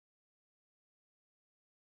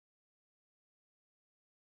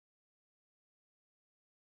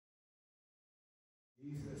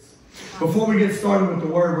Before we get started with the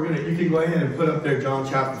word, you can go ahead and put up there John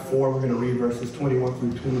chapter 4. We're going to read verses 21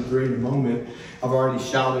 through 23 in a moment. I've already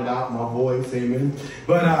shouted out my voice, amen.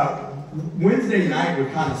 But Wednesday night we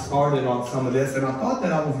kind of started on some of this, and I thought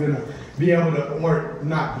that I was going to be able to, or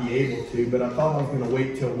not be able to, but I thought I was going to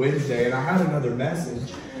wait till Wednesday, and I had another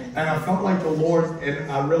message. And I felt like the Lord,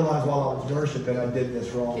 and I realized while I was worshiping, I did this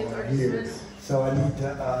wrong right here. So I need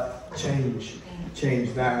to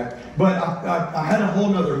change that. But I had a whole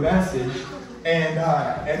nother message, and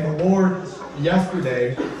the Lord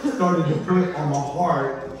yesterday started to put on my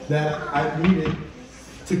heart that I needed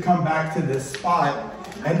to come back to this spot,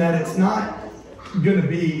 and that it's not going to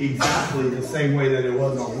be exactly the same way that it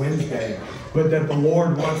was on Wednesday, but that the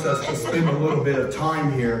Lord wants us to spend a little bit of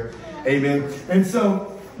time here. Amen. And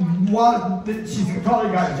so, while she's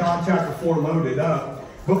probably got John chapter 4 loaded up,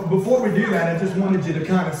 but before we do that, I just wanted you to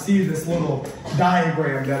kind of see this little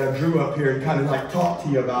diagram that I drew up here and kind of like talk to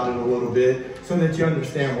you about it a little bit so that you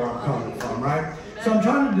understand where I'm coming from, right? So I'm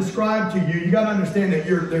trying to describe to you, you got to understand that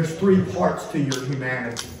there's three parts to your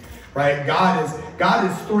humanity, right? God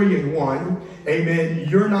is three in one. Amen.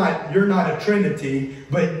 You're not a trinity,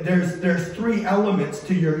 but there's three elements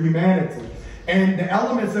to your humanity. And the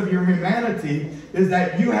elements of your humanity is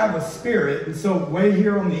that you have a spirit. And so way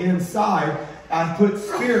here on the inside, I put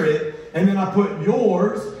spirit, and then I put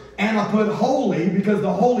yours, and I put holy, because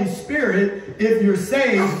the Holy Spirit, if you're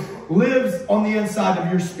saved, lives on the inside of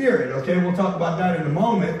your spirit. Okay, we'll talk about that in a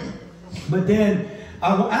moment. But then,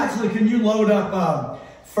 actually, can you load up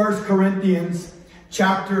 1 Corinthians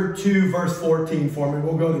chapter 2, verse 14 for me?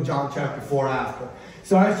 We'll go to John chapter 4 after.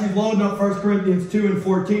 So as she's loading up 1 Corinthians 2 and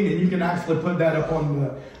 14, and you can actually put that up on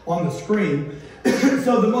the screen.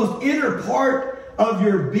 So the most inner part of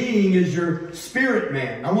your being is your spirit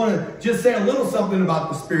man. I want to just say a little something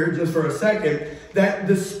about the spirit just for a second. That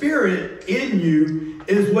the spirit in you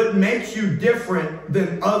is what makes you different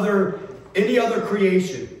than any other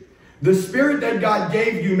creation. The spirit that God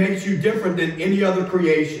gave you makes you different than any other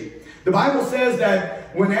creation. The Bible says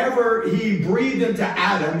that whenever he breathed into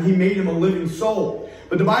Adam, he made him a living soul.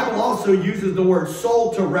 But the Bible also uses the word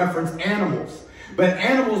soul to reference animals. But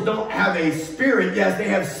animals don't have a spirit. Yes, they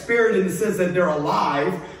have spirit in the sense that they're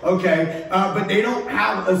alive, okay? But they don't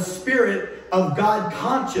have a spirit of God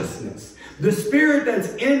consciousness. The spirit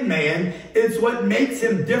that's in man is what makes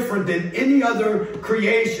him different than any other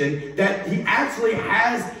creation, that he actually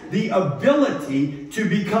has the ability to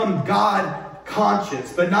become God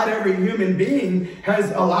conscious. But not every human being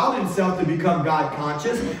has allowed himself to become God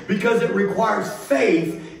conscious, because it requires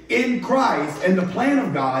faith in Christ and the plan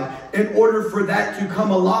of God in order for that to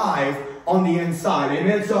come alive on the inside.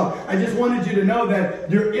 Amen. So I just wanted you to know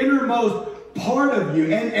that your innermost part of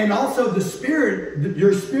you, and also the spirit,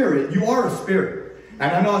 your spirit, you are a spirit.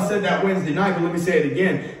 And I know I said that Wednesday night, but let me say it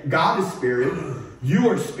again. God is spirit. You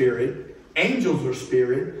are spirit. Angels are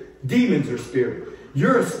spirit. Demons are spirit.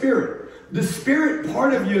 You're a spirit. The spirit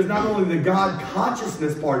part of you is not only the God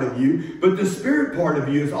consciousness part of you, but the spirit part of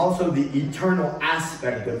you is also the eternal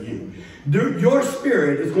aspect of you. Your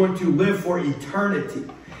spirit is going to live for eternity.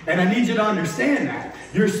 And I need you to understand that.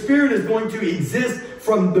 Your spirit is going to exist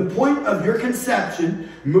from the point of your conception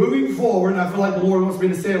moving forward. And I feel like the Lord wants me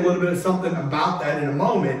to say a little bit of something about that in a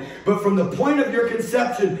moment. But from the point of your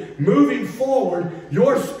conception moving forward,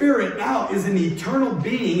 your spirit now is an eternal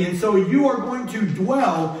being. And so you are going to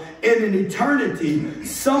dwell in an eternity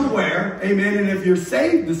somewhere. Amen. And if you're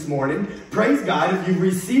saved this morning, praise God. If you've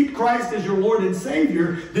received Christ as your Lord and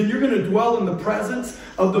Savior, then you're going to dwell in the presence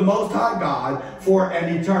of the Most High God for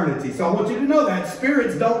an eternity. So I want you to know that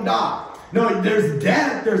spirits don't die. No, there's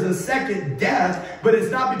death. There's a second death, but it's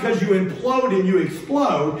not because you implode and you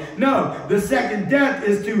explode. No, the second death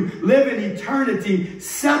is to live in eternity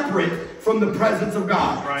separate from the presence of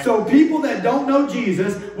God. Right. So people that don't know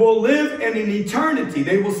Jesus will live in an eternity.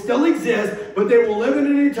 They will still exist, but they will live in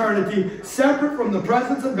an eternity separate from the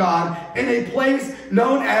presence of God in a place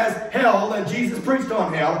known as hell, that Jesus preached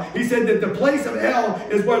on hell. He said that the place of hell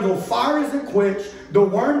is where the fire isn't quenched, the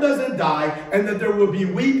worm doesn't die, and that there will be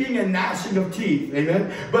weeping and gnashing of teeth.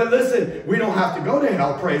 Amen. But listen, we don't have to go to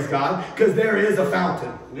hell, praise God, because there is a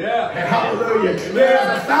fountain. Yeah. And hallelujah. There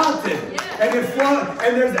is a fountain. Yeah.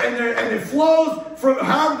 And it flows from,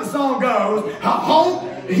 however the song goes,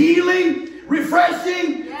 hope, healing,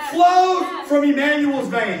 refreshing, flows from Emmanuel's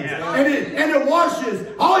veins. Yeah. And it washes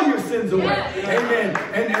all your sins away. Yeah. Amen.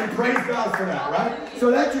 And praise God for that, right? So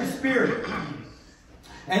that's your spirit.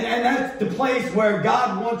 And that's the place where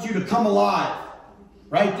God wants you to come alive.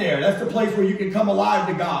 Right there. That's the place where you can come alive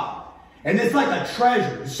to God. And it's like a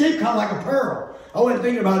treasure. It's shaped kind of like a pearl. I wasn't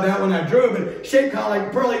thinking about that when I drew it, but shaped kind of like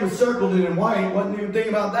a pearl. It was circled in white. Wasn't even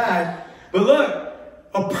thinking about that. But look,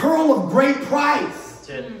 a pearl of great price.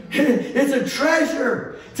 It's a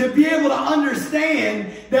treasure to be able to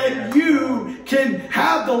understand that you can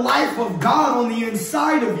have the life of God on the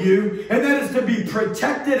inside of you, and that is to be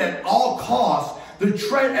protected at all costs. I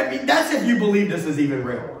mean, that's if you believe this is even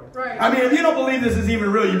real. Right. I mean, if you don't believe this is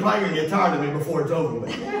even real, you're probably going to get tired of me before it's over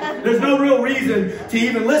with. There's no real reason to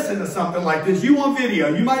even listen to something like this. You want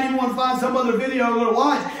video. You might even want to find some other video to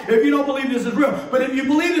watch if you don't believe this is real. But if you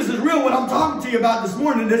believe this is real, what I'm talking to you about this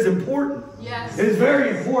morning is important. Yes. It's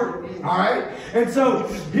very important. All right? And so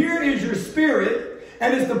here is your spirit,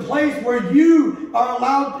 and it's the place where you are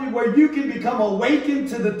allowed to, where you can become awakened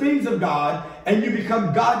to the things of God, and you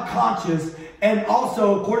become God conscious. And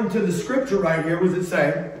also, according to the scripture right here, what does it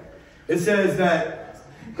say? It says that,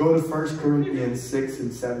 go to 1 Corinthians 6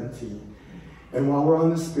 and 17. And while we're on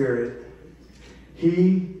the Spirit,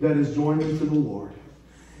 he that is joined unto the Lord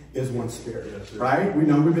is one spirit. Yes, right? We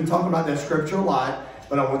know we've been talking about that scripture a lot,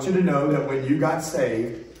 but I want you to know that when you got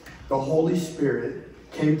saved, the Holy Spirit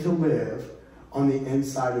came to live on the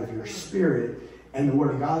inside of your spirit. And the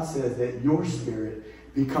Word of God says that your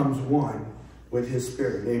spirit becomes one with his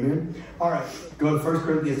spirit. Amen? All right. Go to 1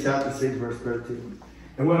 Corinthians chapter 6, verse 13.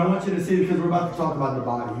 And what I want you to see, because we're about to talk about the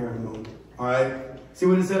body here in a moment. All right? See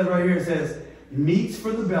what it says right here? It says, meats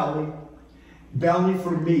for the belly, belly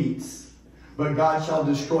for meats, but God shall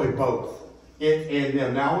destroy both in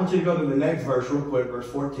them. Now I want you to go to the next verse real quick, verse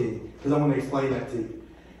 14, because I want to explain that to you.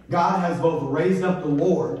 God has both raised up the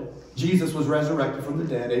Lord. Jesus was resurrected from the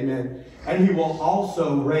dead. Amen. And he will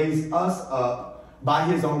also raise us up by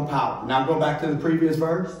his own power. Now go back to the previous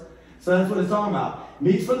verse. So that's what it's talking about.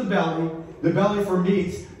 Meats for the belly for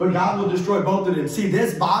meats, but God will destroy both of them. See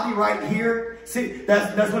this body right here? See,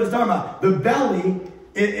 that's what it's talking about. The belly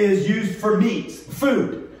is used for meats,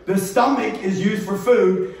 food. The stomach is used for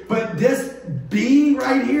food. But this being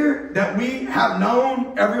right here that we have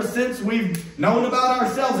known ever since we've known about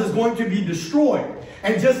ourselves is going to be destroyed.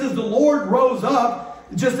 And just as the Lord rose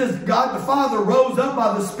up, just as God the Father rose up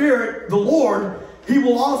by the Spirit, the Lord, he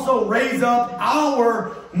will also raise up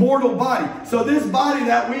our mortal body. So this body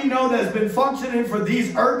that we know that has been functioning for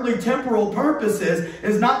these earthly temporal purposes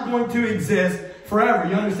is not going to exist forever.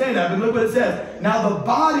 You understand that? But look what it says. Now the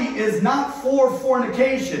body is not for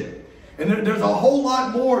fornication. And there's a whole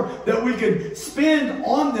lot more that we could spend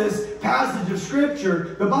on this passage of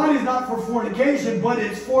Scripture. The body is not for fornication, but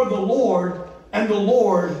it's for the Lord, and the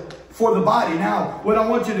Lord for the body. Now, what I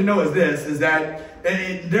want you to know is this, is that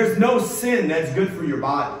there's no sin that's good for your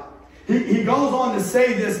body. He goes on to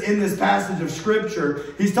say this in this passage of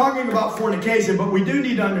Scripture. He's talking about fornication, but we do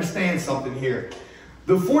need to understand something here.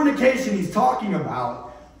 The fornication he's talking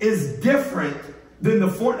about is different than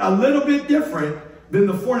a little bit different than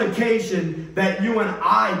the fornication that you and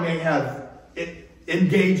I may have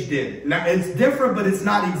engaged in. Now, it's different, but it's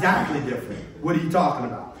not exactly different. What are you talking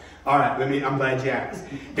about? All right, I'm glad you asked.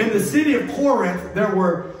 In the city of Corinth, there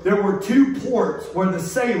were two ports where the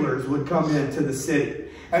sailors would come into the city.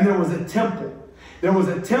 And there was a temple. There was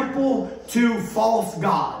a temple to false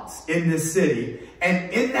gods in this city. And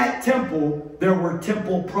in that temple, there were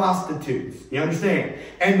temple prostitutes. You understand?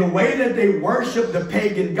 And the way that they worshiped the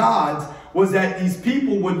pagan gods was that these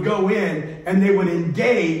people would go in and they would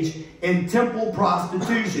engage in temple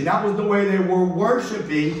prostitution. That was the way they were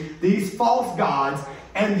worshiping these false gods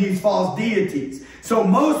and these false deities. So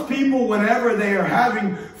most people, whenever they are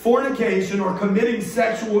having fornication or committing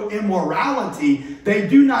sexual immorality, they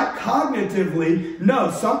do not cognitively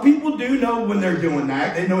know. Some people do know when they're doing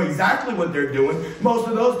that. They know exactly what they're doing. Most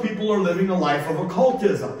of those people are living a life of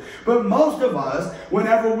occultism. But most of us,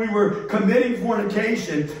 whenever we were committing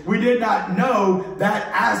fornication, we did not know that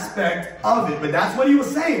aspect of it. But that's what he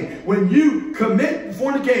was saying. When you commit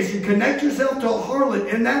fornication, connect yourself to a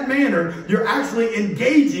harlot in that manner, you're actually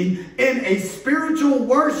engaging in a spiritual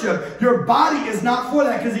worship. Your body is not for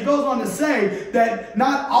that, because he goes on to say that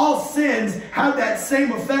not all sins have that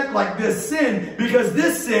same effect like this sin, because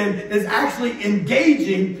this sin is actually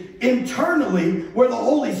engaging internally where the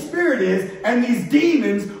Holy Spirit is, and these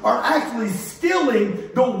demons are actually stealing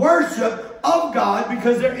the worship of God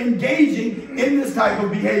because they're engaging in this type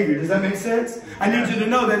of behavior. Does that make sense? I need you to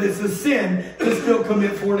know that it's a sin to still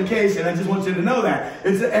commit fornication. I just want you to know that.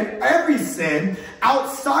 And every sin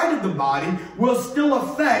outside of the body will still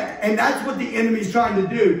affect, and that's what the enemy's trying to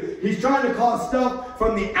do. He's trying to cause stuff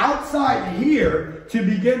from the outside here to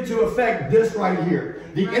begin to affect this right here.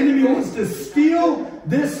 The enemy wants to steal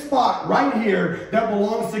this spot right here that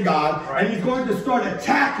belongs to God, and he's going to start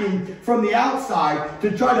attacking from the outside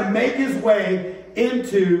to try to make his way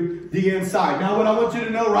into the inside. Now, what I want you to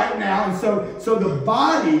know right now, and so the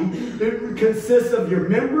body, it consists of your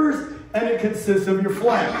members and it consists of your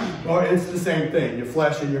flesh. Or it's the same thing, your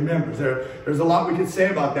flesh and your members. There's a lot we could say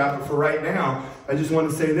about that, but for right now, I just want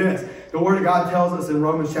to say this. The Word of God tells us in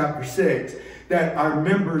Romans chapter 6 that our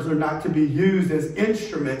members are not to be used as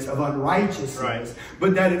instruments of unrighteousness,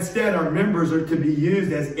 but that instead our members are to be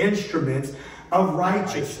used as instruments of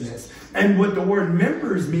righteousness. And what the word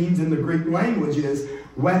members means in the Greek language is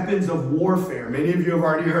weapons of warfare. Many of you have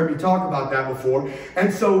already heard me talk about that before.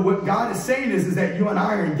 And so what God is saying is that you and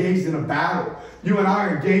I are engaged in a battle. You and I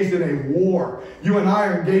are engaged in a war. You and I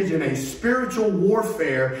are engaged in a spiritual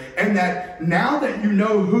warfare. And that now that you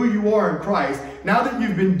know who you are in Christ, now that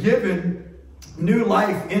you've been given new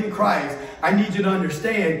life in Christ, I need you to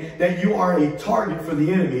understand that you are a target for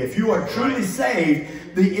the enemy. If you are truly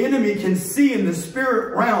saved, the enemy can see in the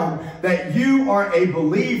spirit realm that you are a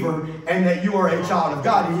believer and that you are a child of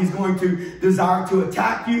God. And he's going to desire to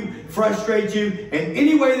attack you, frustrate you, and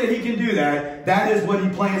any way that he can do that, that is what he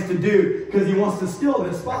plans to do, because he wants to steal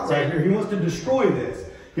this spot right here. He wants to destroy this.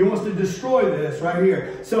 He wants to destroy this right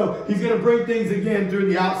here. So he's going to bring things again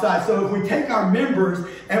through the outside. So if we take our members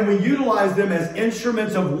and we utilize them as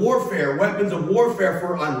instruments of warfare, weapons of warfare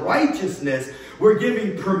for unrighteousness, we're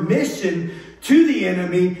giving permission to the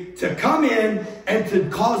enemy to come in and to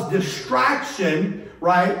cause distraction,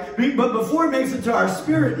 right? But before it makes it to our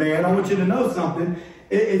spirit, man, I want you to know something.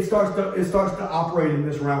 It starts to operate in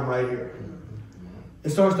this realm right here.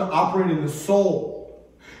 It starts to operate in the soul.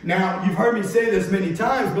 Now, you've heard me say this many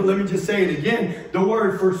times, but let me just say it again. The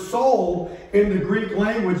word for soul in the Greek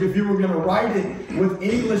language, if you were going to write it with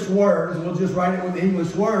English words, we'll just write it with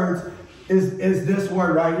English words, is this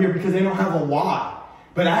word right here, because they don't have a Y.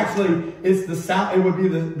 But actually, it's the sound. It would be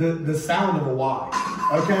the sound of a Y.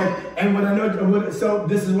 Okay? And what I know, so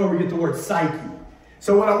this is where we get the word psyche.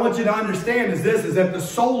 So what I want you to understand is this, is that the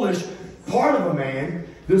soulish part of a man,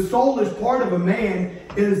 the soulish part of a man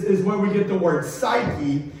is where we get the word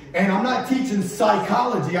psyche. And I'm not teaching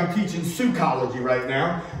psychology, I'm teaching psychology right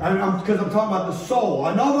now. Because I'm talking about the soul.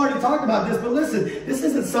 I know I've already talked about this, but listen, this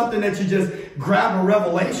isn't something that you just grab a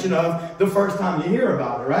revelation of the first time you hear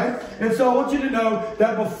about it, right? And so I want you to know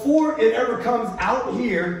that before it ever comes out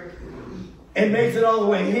here and makes it all the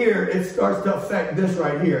way here, it starts to affect this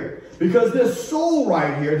right here. Because this soul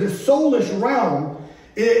right here, this soulish realm,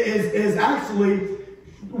 is actually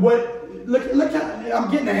what... Look,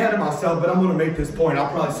 I'm getting ahead of myself, but I'm going to make this point.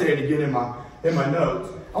 I'll probably say it again in my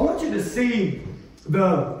notes. I want you to see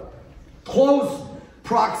the close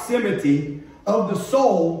proximity of the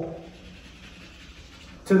soul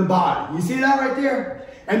to the body. You see that right there?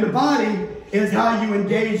 And the body is how you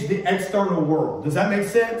engage the external world. Does that make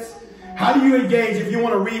sense? How do you engage? If you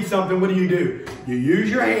want to read something, what do? You use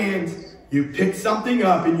your hands. You pick something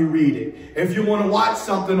up and you read it. If you want to watch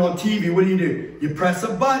something on TV, what do? You press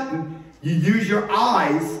a button. You use your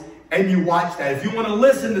eyes and you watch that. If you want to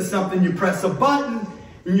listen to something, you press a button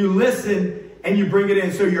and you listen and you bring it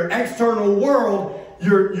in. So your external world,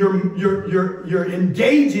 you're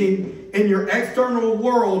engaging in your external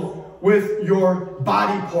world with your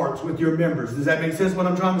body parts, with your members. Does that make sense what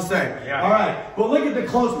I'm trying to say? Yeah. All right. But look at the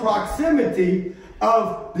close proximity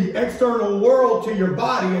of the external world to your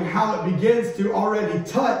body and how it begins to already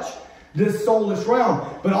touch this soulless realm.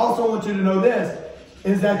 But also I want you to know this,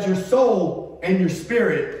 is that your soul and your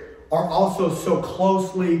spirit are also so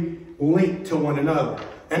closely linked to one another.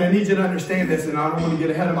 And I need you to understand this, and I don't want to get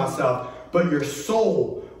ahead of myself, but your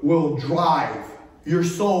soul will drive. Your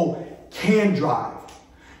soul can drive.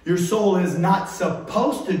 Your soul is not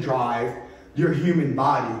supposed to drive your human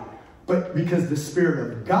body, but because the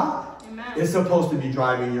Spirit of God is supposed to be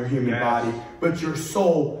driving your human body, but your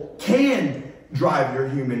soul can drive your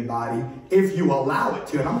human body if you allow it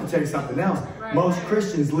to. And I'm going to tell you something else. Most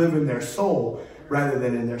Christians live in their soul rather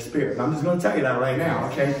than in their spirit. I'm just going to tell you that right now,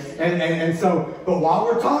 okay? And so, but while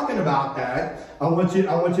we're talking about that, I want you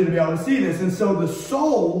to be able to see this. And so the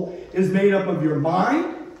soul is made up of your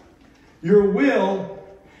mind, your will,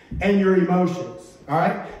 and your emotions. All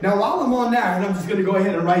right? Now, while I'm on that, and I'm just going to go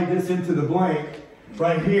ahead and write this into the blank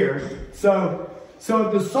right here. So if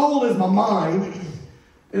the soul is my mind,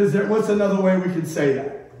 what's another way we can say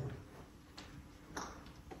that?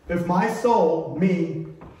 If my soul, me,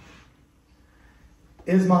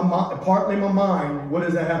 is partly my mind, what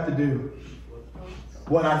does that have to do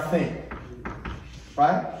what I think.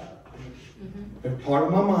 Right? And part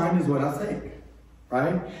of my mind is what I think.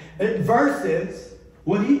 Right? Versus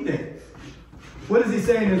what he thinks. What does he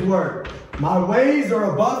say in his word? My ways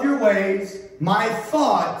are above your ways. My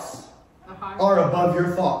thoughts are above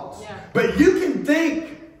your thoughts. Yeah. But you can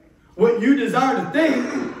think what you desire to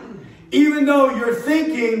think, even though your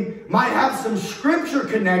thinking might have some scripture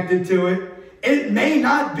connected to it. It may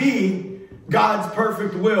not be God's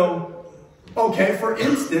perfect will. Okay, for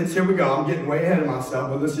instance, here we go. I'm getting way ahead of myself,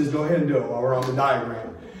 but let's just go ahead and do it while we're on the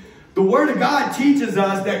diagram. The Word of God teaches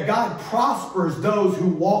us that God prospers those who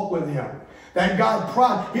walk with Him. That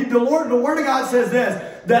the Word of God says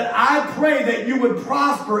this, that I pray that you would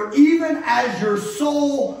prosper even as your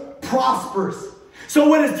soul prospers. So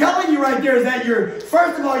what it's telling you right there is that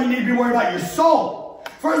first of all, you need to be worried about your soul.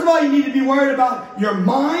 First of all, you need to be worried about your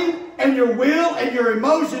mind and your will and your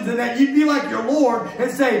emotions, and that you'd be like your Lord and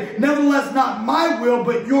say, nevertheless, not my will,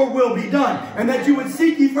 but your will be done. And that you would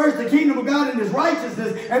seek ye first the kingdom of God and His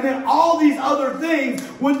righteousness, and then all these other things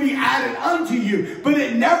would be added unto you. But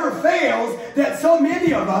it never fails that so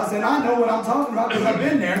many of us, and I know what I'm talking about because I've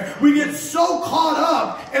been there, we get so caught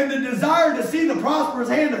up in the desire to see the prosperous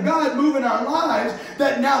hand of God move in our lives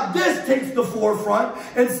that now this takes the forefront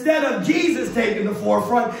instead of Jesus taking the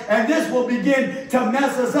forefront, and this will begin to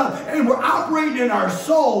mess us up. And we're operating in our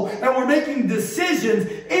soul, and we're making decisions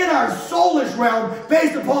in our soulish realm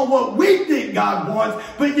based upon what we think God wants,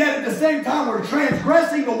 but yet at the same time we're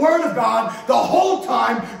transgressing the Word of God the whole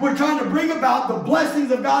time. We're trying to bring about the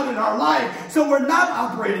blessings of God in our life, so we're not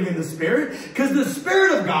operating in the Spirit, because the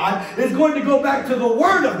Spirit of God is going to go back to the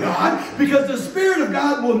Word of God, because the Spirit of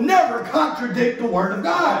God will never contradict the Word of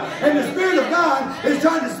God. And the Spirit of God is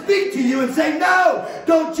trying to speak to you and say, no,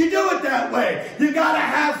 don't you do it that way. You got to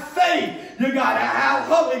have faith. You got to have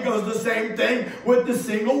hope. It goes the same thing with the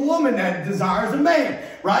single woman that desires a man,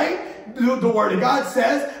 right? The Word of God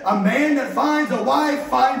says, a man that finds a wife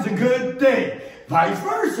finds a good thing. Vice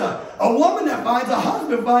versa. A woman that finds a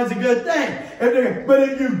husband finds a good thing. But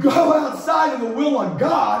if you go outside of the will of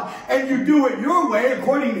God and you do it your way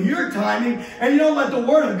according to your timing, and you don't let the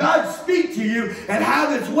Word of God speak to you and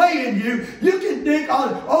have its way in you, you can think,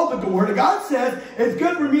 oh, but the Word of God says it's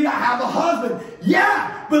good for me to have a husband.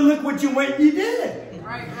 Yeah, but look what you went and you did.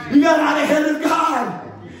 Right. You got out ahead of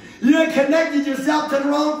God. You connected yourself to the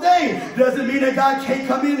wrong thing. Doesn't mean that God can't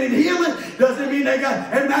come in and heal it. Doesn't mean that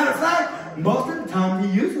God, as a matter of fact, most of the time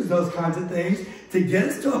He uses those kinds of things to get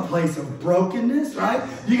us to a place of brokenness, right?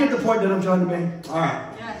 You get the point that I'm trying to make? All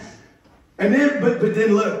right. Yes. And then, but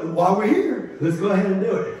then look, while we're here, let's go ahead and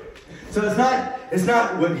do it. So it's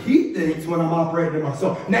not what He thinks when I'm operating in my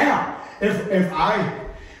soul. Now, if I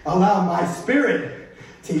allow my spirit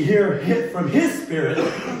to hear hit from His Spirit,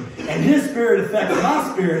 and His Spirit affects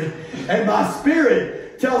my spirit, and my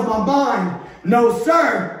spirit tells my mind, no,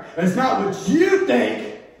 sir, it's not what you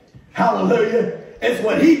think. Hallelujah. It's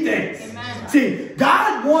what He thinks. Amen. See,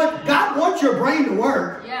 God wants your brain to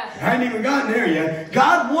work. Yes. I haven't even gotten there yet.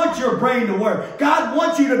 God wants your brain to work. God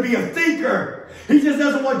wants you to be a thinker. He just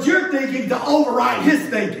doesn't want your thinking to override His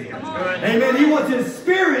thinking. Amen. He wants His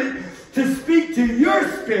Spirit to speak to your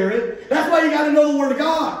spirit. That's why you got to know the Word of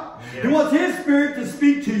God. Yeah. He wants His Spirit to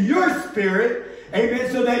speak to your spirit. Amen.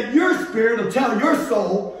 So that your spirit will tell your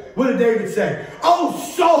soul. What did David say? Oh,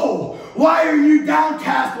 soul, why are you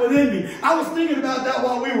downcast within me? I was thinking about that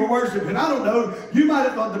while we were worshiping. I don't know. You might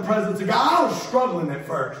have thought the presence of God. I was struggling at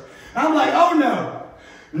first. I'm like, oh, no.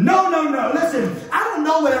 No. Listen, I don't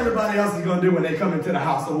know what everybody else is going to do when they come into the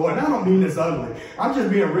house of the Lord. And I don't mean this ugly. I'm just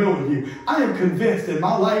being real with you. I am convinced in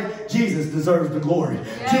my life, Jesus deserves the glory.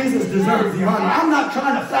 Yes. Jesus deserves the honor. I'm not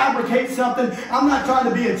trying to fabricate something. I'm not trying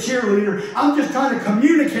to be a cheerleader. I'm just trying to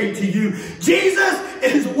communicate to you. Jesus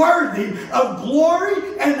is worthy of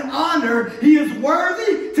glory and honor. He is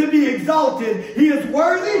worthy to be exalted. He is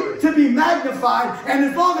worthy to be magnified. And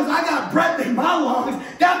as long as I got breath in my lungs,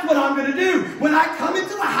 that's what I'm going to do. When I come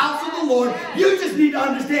into the house of the Lord, you just need to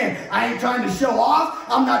understand, I ain't trying to show off.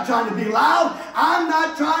 I'm not trying to be loud. I'm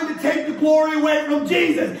not trying to take the glory away from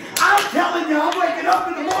Jesus. I'm telling you, I'm waking up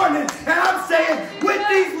in the morning and I'm saying, with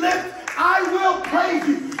these lips, I will praise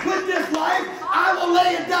you. With this life, I will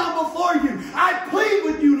lay it down before you. I plead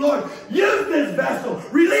with you, Lord. Use this vessel.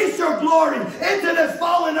 Release your glory into this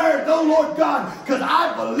fallen earth, oh Lord God, because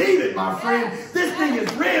I believe it, my friend. This thing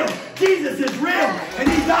is real. Jesus is real, and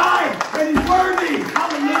He died, and He's worthy.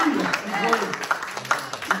 Hallelujah.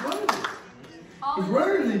 He's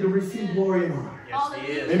worthy to receive glory and honor. Yes, He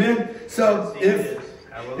is. Amen. So if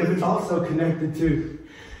it's also connected to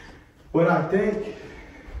what I think,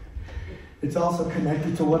 it's also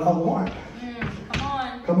connected to what I want. Come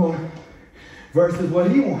on. Come on. versus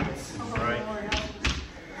what he wants. Right.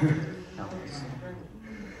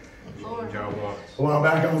 A while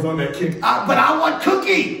back I was on that kick. But I want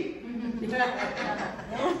cookie.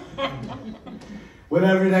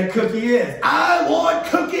 Whatever that cookie is. I want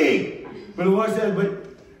cookie. But the Lord said, but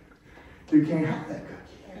you can't have that cookie.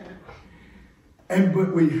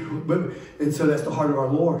 And so that's the heart of our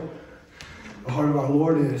Lord. The heart of our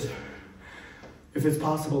Lord is, if it's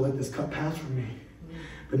possible, let this cup pass from me.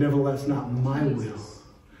 But nevertheless, not my will.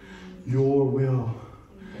 Your will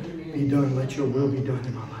be done. Let your will be done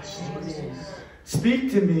in my life.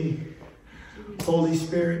 Speak to me, Holy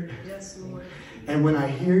Spirit. Yes, Lord. And when I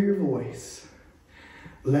hear your voice,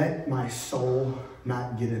 let my soul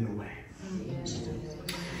not get in the way.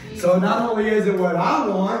 So not only is it what I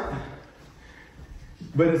want,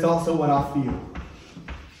 but it's also what I feel.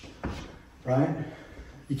 Right?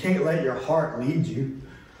 You can't let your heart lead you.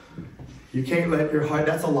 You can't let your heart,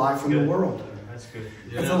 that's a lie from the world. That's good.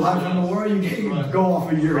 That's a lie from the world. You can't go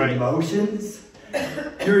off of your emotions.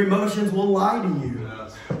 Your emotions will lie to you.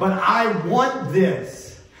 But I want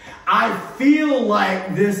this. I feel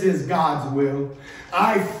like this is God's will.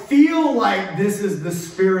 I feel like this is the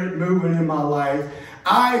Spirit moving in my life.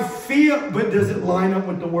 I feel, but does it line up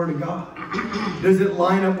with the Word of God? Does it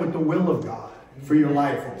line up with the will of God for your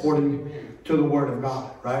life according to the Word of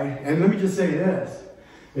God, right? And let me just say this.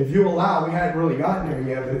 If you allow, we hadn't really gotten there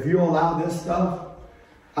yet, but if you allow this stuff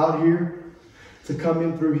out here to come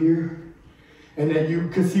in through here, and then you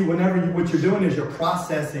can see whenever what you're doing is you're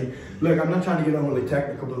processing. Look, I'm not trying to get overly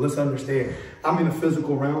technical, but let's understand. I'm in the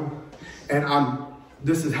physical realm, and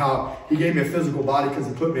this is how he gave me a physical body, because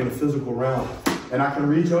he put me in a physical realm. And I can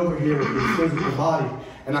reach over here with this physical body,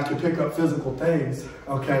 and I can pick up physical things,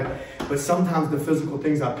 okay? But sometimes the physical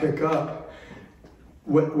things I pick up,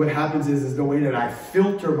 what happens is the way that I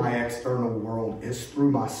filter my external world is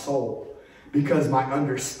through my soul. Because my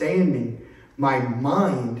understanding, my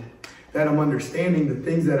mind, that I'm understanding the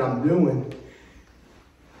things that I'm doing,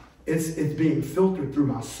 it's being filtered through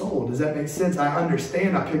my soul. Does that make sense? I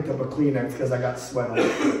understand I picked up a Kleenex because I got sweat on my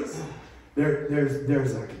face.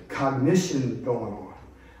 There's a cognition going on.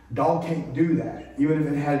 Dog can't do that. Even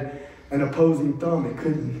if it had an opposing thumb, it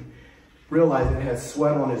couldn't realize it had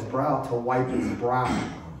sweat on his brow to wipe his brow,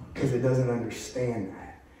 because it doesn't understand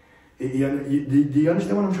that. Do you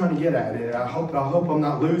understand what I'm trying to get at? I hope I'm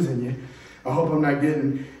not losing you. I hope I'm not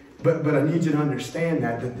getting... But I need you to understand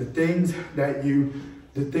that the things that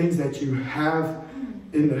you have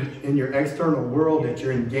in your external world that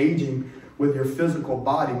you're engaging with your physical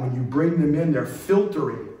body, when you bring them in, they're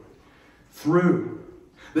filtering through.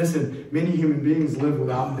 Listen, many human beings live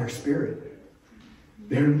without their spirit.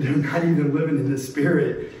 They're not even living in the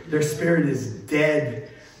Spirit. Their spirit is dead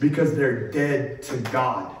because they're dead to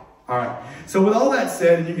God. All right. So with all that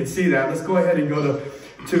said, and you can see that, let's go ahead and go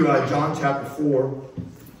to John chapter 4.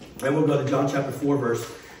 And we'll go to John chapter 4,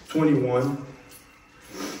 verse 21.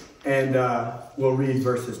 And we'll read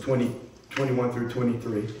verses 21 through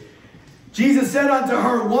 23. Jesus said unto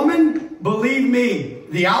her, Woman, believe me,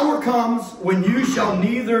 the hour comes when you shall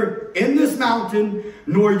neither in this mountain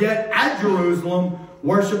nor yet at Jerusalem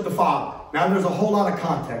worship the Father. Now there's a whole lot of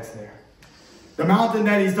context there. The mountain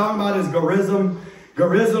that he's talking about is Gerizim.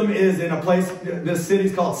 Gerizim is in a place, this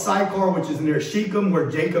city's called Sychar, which is near Shechem, where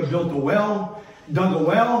Jacob built a well. Dug a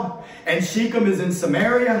well, and Shechem is in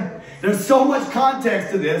Samaria. There's so much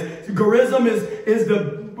context to this. Gerizim is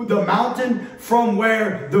the mountain from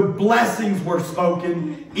where the blessings were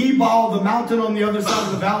spoken. Ebal, the mountain on the other side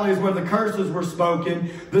of the valley, is where the curses were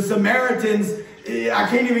spoken. The Samaritans, I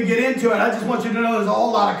can't even get into it. I just want you to know there's a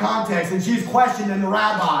whole lot of context. And she's questioning the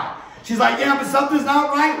rabbi. She's like, yeah, but something's not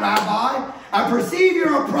right, Rabbi. I perceive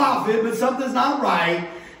you're a prophet, but something's not right.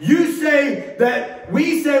 You say that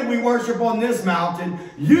we say we worship on this mountain.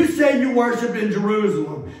 You say you worship in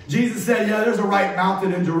Jerusalem. Jesus said, yeah, there's a right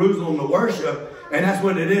mountain in Jerusalem to worship. And that's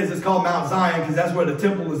what it is. It's called Mount Zion, because that's where the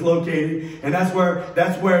temple is located. And that's where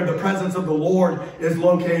the presence of the Lord is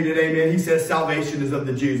located. Amen. He says salvation is of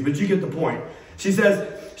the Jews. But you get the point. He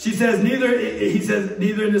says, neither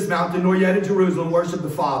in this mountain nor yet in Jerusalem worship the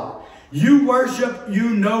Father. You worship, you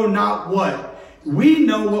know not what. We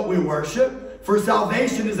know what we worship. For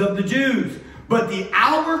salvation is of the Jews. But the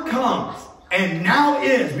hour comes, and now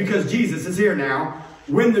is, because Jesus is here now,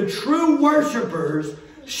 when the true worshipers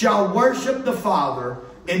shall worship the Father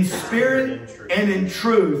in spirit and in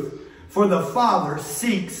truth. For the Father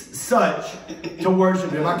seeks such to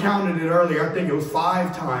worship him. I counted it earlier. I think it was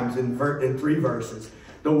 5 times in 3 verses.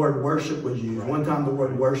 The word worship was used. One time the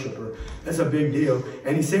word worshiper. That's a big deal.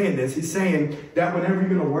 And he's saying this. He's saying that whenever you're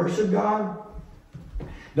going to worship God,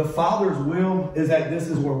 The Father's will is that this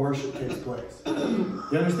is where worship takes place.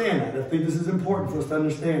 You understand that? I think this is important for us to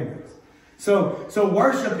understand this. So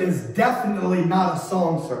worship is definitely not a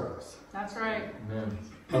song service. That's right. Amen.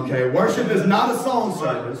 Okay, worship is not a song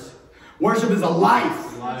service. Worship is a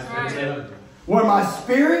life. That's right. Where my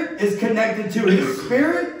spirit is connected to His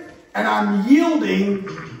Spirit and I'm yielding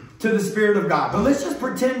to the Spirit of God. But let's just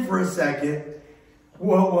pretend for a second.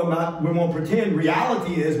 Well, we won't pretend.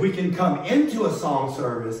 Reality is we can come into a song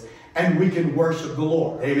service and we can worship the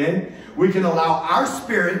Lord. Amen. We can allow our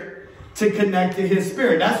spirit to connect to His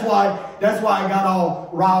Spirit. That's why I got all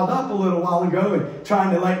riled up a little while ago and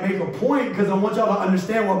trying to make a point, because I want y'all to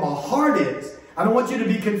understand what my heart is. I don't want you to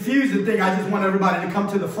be confused and think I just want everybody to come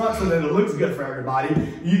to the front so that it looks good for everybody.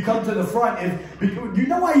 You come to the front. You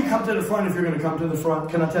know why you come to the front if you're going to come to the front?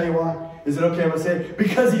 Can I tell you why? Is it okay if I say it?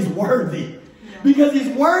 Because He's worthy. Because He's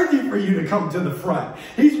worthy for you to come to the front.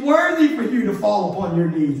 He's worthy for you to fall upon your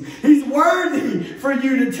knees. He's worthy for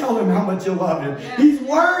you to tell Him how much you love Him. He's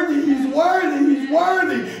worthy, He's worthy, He's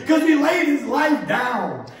worthy. Because He laid His life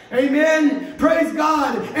down. Amen. Praise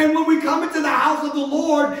God. And when we come into the house of the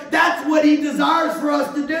Lord, that's what He desires for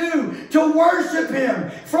us to do. To worship Him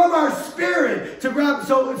from our spirit. To grab.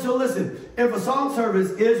 So listen, if a song service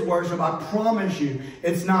is worship, I promise you,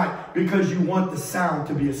 it's not because you want the sound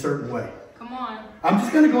to be a certain way. I'm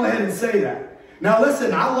just going to go ahead and say that. Now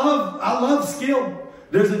listen, I love skill.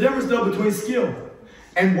 There's a difference though between skill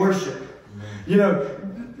and worship. You know,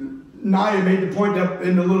 Naya made the point up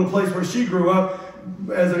in the little place where she grew up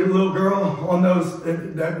as a little girl on those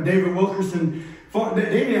that David Wilkerson. They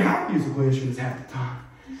didn't have musical instruments half the time.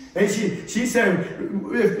 And she said,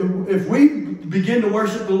 if we begin to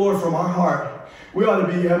worship the Lord from our heart, we ought to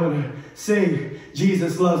be able to sing,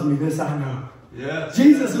 Jesus loves me, this I know. Yes.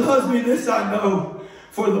 Jesus loves me, this I know,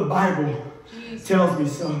 for the Bible tells me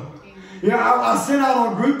so. Yeah, I sent out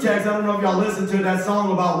on group text, I don't know if y'all listened to that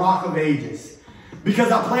song about Rock of Ages. Because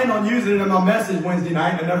I planned on using it in my message Wednesday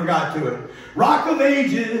night and I never got to it. Rock of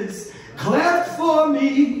Ages, cleft for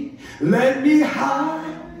me, let me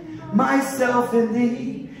hide myself in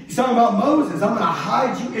thee. He's talking about Moses. I'm going to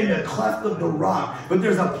hide you in the cleft of the rock. But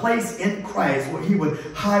there's a place in Christ where He would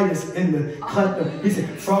hide us in the cleft of. He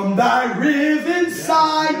said, from thy riven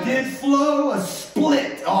side did flow a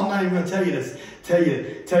split. Oh, I'm not even going to tell you this.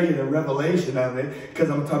 Tell you the revelation of it, because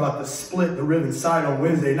I'm talking about the split, the riven side on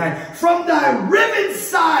Wednesday night. From thy riven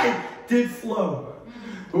side did flow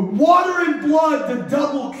water and blood, the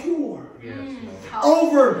double cure. Yes.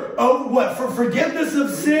 Over what? For forgiveness of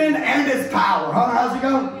sin and its power. Huh? How's it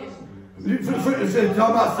go? It's talking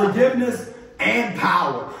about forgiveness and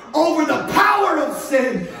power. Over the power of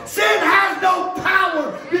sin. Sin has no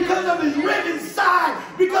power because of His riven side.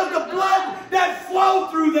 Because the blood that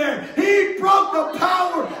flowed through there. He broke the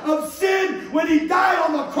power of sin when He died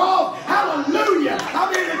on the cross. Hallelujah.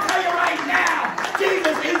 I'm here to tell you right now,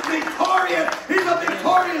 Jesus is victorious. He's a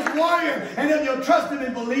victorious warrior. And if you'll trust Him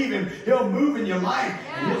and believe Him, He'll move in your life.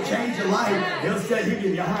 And He'll change your life. He'll give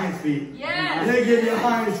you hinds feet. He'll give you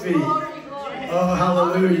hinds feet. Oh,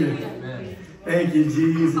 hallelujah. Thank you,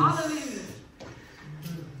 Jesus. Hallelujah.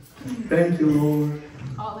 Thank you, Lord.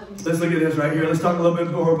 Hallelujah. Let's look at this right here. Let's talk a little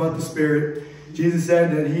bit more about the Spirit. Jesus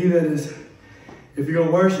said that He that is, if you're going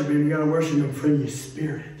to worship Him, you got to worship Him from your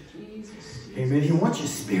spirit. Jesus. Amen. He wants your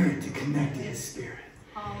spirit to connect to His Spirit.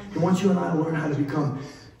 He wants you and I to learn how to become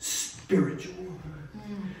spiritual.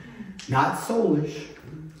 Not soulish.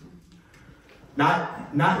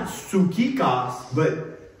 Not psychikos,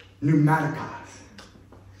 but pneumatikos.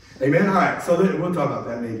 Amen? All right, so we'll talk about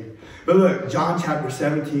that maybe. But look, John chapter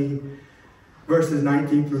 17, verses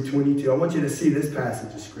 19 through 22. I want you to see this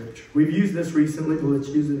passage of Scripture. We've used this recently, but let's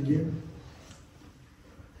use it again.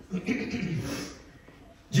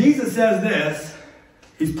 Jesus says this.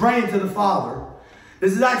 He's praying to the Father.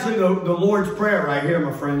 This is actually the Lord's Prayer right here,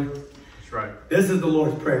 my friend. That's right. This is the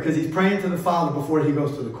Lord's Prayer because He's praying to the Father before He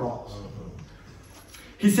goes to the cross.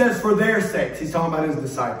 He says, for their sakes, He's talking about His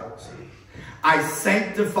disciples, I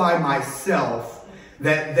sanctify myself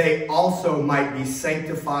that they also might be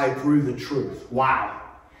sanctified through the truth. Wow.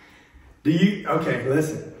 Okay,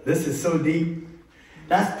 listen. This is so deep.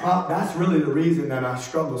 That's really the reason that I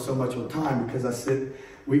struggle so much with time, because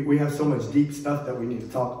we have so much deep stuff that we need to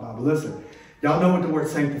talk about. But listen, y'all know what the word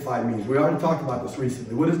sanctified means. We already talked about this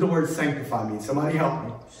recently. What does the word sanctify mean? Somebody help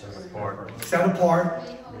me. Set apart. Set apart.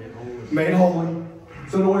 Made holy.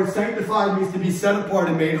 So the word sanctified means to be set apart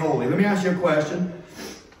and made holy. Let me ask you a question.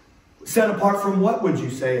 Set apart from what would you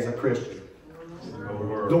say as a Christian? The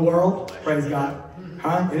world. The world. Praise God.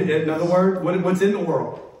 Huh? In other words, what's in the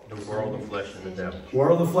world? The world, the flesh, and the devil.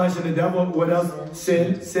 World, the flesh, and the devil. What else?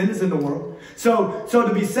 Sin. Sin is in the world. So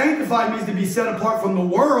to be sanctified means to be set apart from the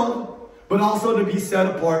world, but also to be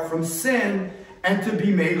set apart from sin and to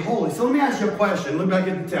be made holy. So let me ask you a question. Look back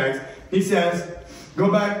at the text. He says,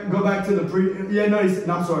 go back to the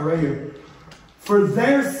I'm sorry, right here. For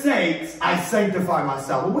their sakes I sanctify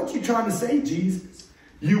myself. Well, what you trying to say, Jesus?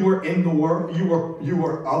 You were in the world. You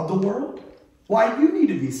were of the world. Why do you need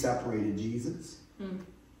to be separated, Jesus?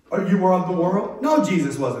 Or you were of the world? No,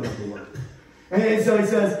 Jesus wasn't of the world. And so he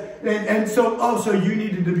says, so you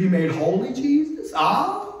needed to be made holy, Jesus?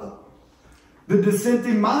 The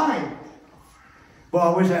dissenting mind.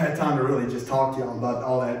 Well, I wish I had time to really just talk to y'all about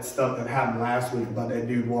all that stuff that happened last week about that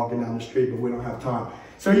dude walking down the street, but we don't have time.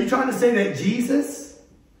 So are you trying to say that Jesus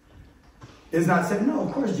is not saved? No,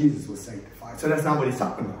 of course Jesus was sanctified. So that's not what he's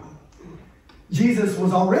talking about. Jesus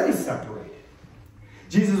was already separated.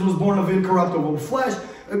 Jesus was born of incorruptible flesh,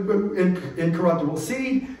 incorruptible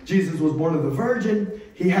seed. Jesus was born of the virgin.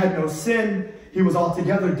 He had no sin. He was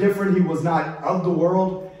altogether different. He was not of the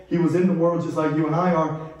world. He was in the world just like you and I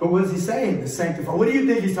are. But what is he saying? The sanctified. What do you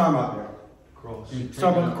think he's talking about there? Cross. He's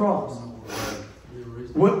talking about the cross.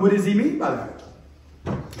 What does he mean by that?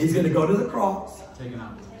 He's going to go to the cross.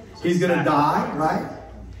 He's going to die, right?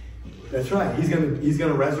 That's right. He's going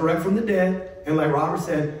to resurrect from the dead. And like Robert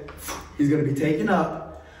said, he's going to be taken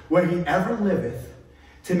up where he ever liveth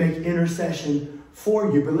to make intercession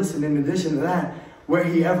for you. But listen, in addition to that, where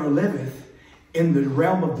he ever liveth in the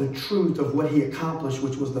realm of the truth of what he accomplished,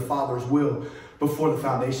 which was the Father's will before the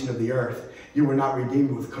foundation of the earth. You were not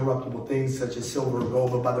redeemed with corruptible things such as silver or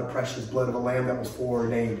gold, but by the precious blood of a lamb that was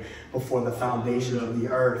foreordained before the foundation of the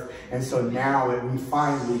earth. And so now we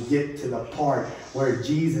finally get to the part where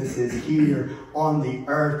Jesus is here on the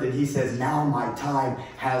earth and he says, now my time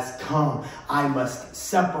has come. I must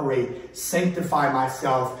separate, sanctify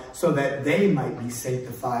myself so that they might be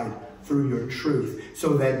sanctified through your truth.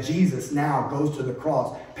 So that Jesus now goes to the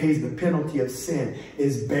cross, pays the penalty of sin,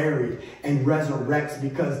 is buried, and resurrects,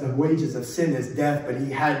 because the wages of sin is death, but he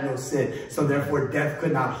had no sin. So therefore death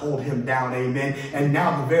could not hold him down. Amen. And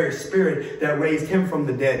now the very spirit that raised him from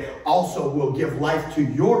the dead also will give life to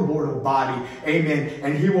your mortal body. Amen.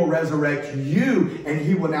 And he will resurrect you, and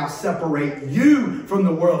he will now separate you from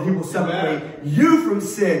the world. He will separate you from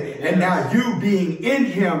sin. And now you being in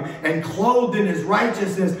him and clothed in his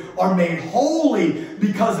righteousness are made holy,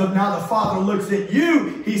 because of now the Father looks at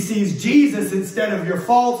you. He sees Jesus instead of your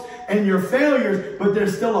faults and your failures. But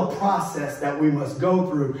there's still a process that we must go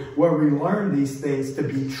through where we learn these things to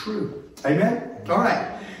be true. Amen? All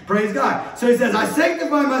right. Praise God. So he says, I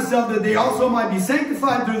sanctify myself that they also might be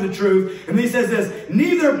sanctified through the truth. And he says this,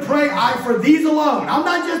 neither pray I for these alone. I'm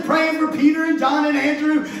not just praying for Peter and John and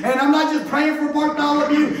Andrew, and I'm not just praying for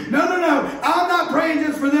Bartholomew. No. I'm not praying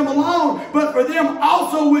just for them alone, but for them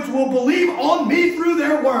also which will believe on me through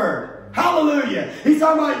their word. Hallelujah. He's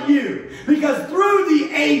talking about you. Because through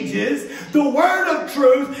the ages, the word of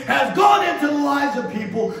truth has gone into the lives of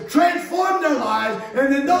people, transformed their lives,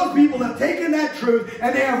 and then those people have taken that truth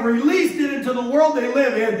and they have released it into the world they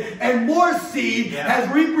live in, and more seed has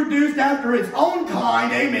reproduced after its own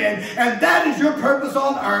kind. Amen. And that is your purpose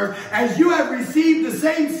on earth. As you have received the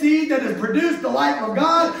same seed that has produced the life of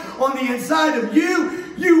God on the inside of you,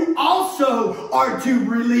 you also are to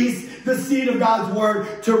release the seed of God's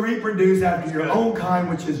word to reproduce after your own kind,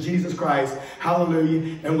 which is Jesus Christ.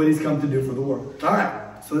 Hallelujah. And what he's come to do for the world. All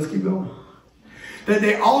right. So let's keep going. That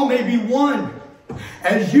they all may be one.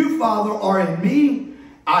 As you, Father, are in me,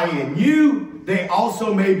 I in you, they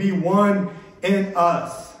also may be one in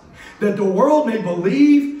us. That the world may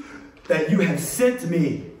believe that you have sent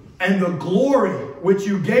me, and the glory which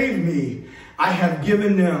you gave me, I have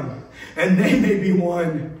given them, and they may be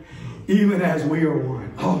one, even as we are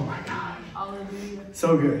one. Oh my God.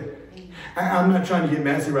 So good. I'm not trying to get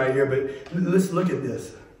messy right here, but let's look at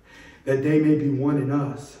this. That they may be one in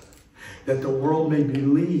us. That the world may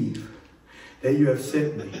believe that you have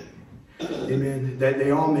sent me. Amen. That they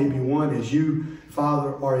all may be one, as you,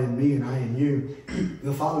 Father, are in me and I in you.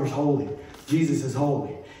 The Father's holy. Jesus is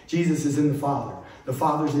holy. Jesus is in the Father. The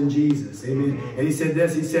Father's in Jesus. Amen. And he said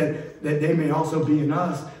this. He said that they may also be in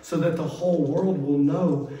us, so that the whole world will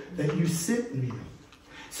know that you sent me.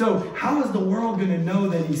 So how is the world going to know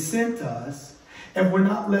that he sent us if we're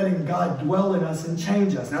not letting God dwell in us and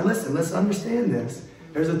change us? Now listen, let's understand this.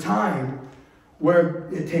 There's a time where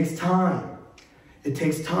it takes time. It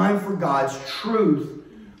takes time for God's truth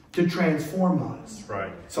to transform us.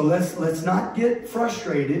 Right. So let's not get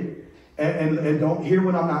frustrated and don't hear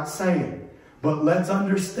what I'm not saying. But let's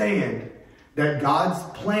understand that God's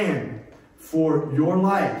plan for your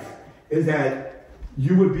life is that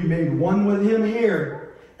you would be made one with him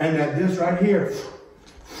here, and that this right here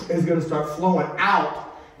is going to start flowing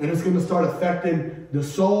out, and it's going to start affecting the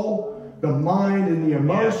soul, the mind, and the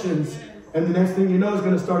emotions. And the next thing you know is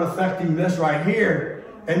going to start affecting this right here.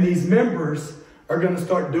 And these members are going to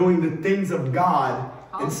start doing the things of God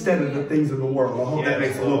instead of the things of the world. I hope that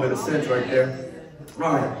makes a little bit of sense right there.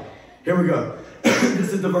 All right, here we go.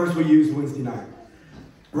 This is the verse we used Wednesday night.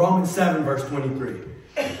 Romans 7, verse 23.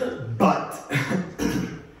 But.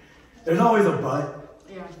 There's always a but.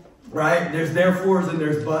 Yeah. Right? There's therefores and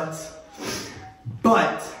there's buts.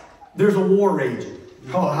 But there's a war raging.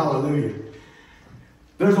 Oh, hallelujah.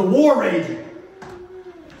 There's a war raging.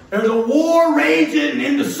 There's a war raging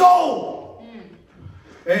in the soul.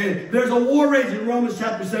 And there's a war raging in Romans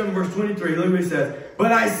chapter 7, verse 23. Look what it says.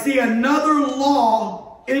 But I see another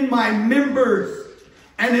law in my members,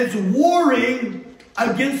 and it's warring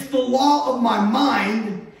against the law of my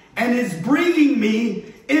mind, and it's bringing me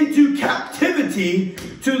into captivity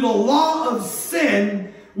to the law of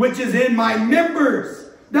sin, which is in my members.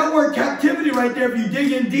 That word captivity right there, if you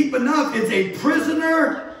dig in deep enough, it's a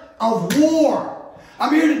prisoner of war.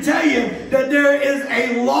 I'm here to tell you that there is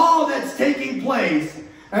a law that's taking place,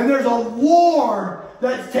 and there's a war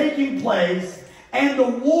that's taking place, and the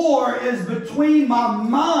war is between my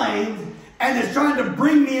mind, and it's trying to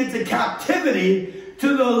bring me into captivity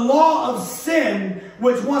to the law of sin,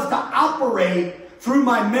 which wants to operate through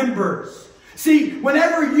my members. See,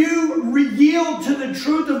 whenever you yield to the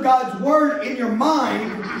truth of God's word in your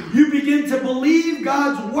mind, you begin to believe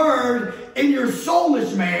God's word in your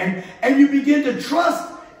soulish man, and you begin to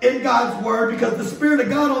trust in God's word because the Spirit of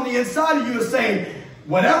God on the inside of you is saying,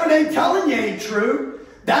 whatever they're telling you ain't true.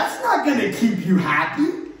 That's not going to keep you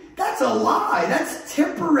happy. That's a lie. That's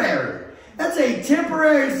temporary. That's a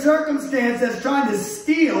temporary circumstance that's trying to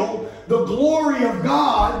steal the glory of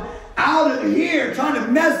God out of here, trying to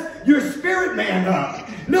mess your spirit man up.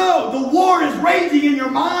 No, the war is raging in your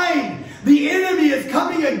mind. The enemy is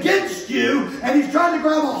coming against you, and he's trying to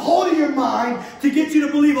grab a hold of your mind to get you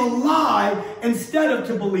to believe a lie instead of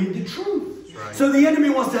to believe the truth. Right. So the enemy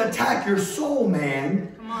wants to attack your soul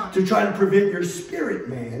man to try to prevent your spirit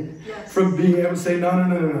man from being able to say,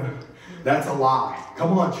 no. That's a lie.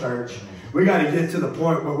 Come on, church. We got to get to the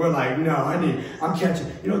point where we're like, no, I'm catching.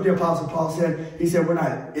 You know what the Apostle Paul said? He said, we're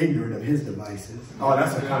not ignorant of his devices. Oh,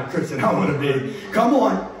 that's the kind of Christian I want to be. Come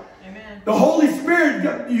on. Amen. The Holy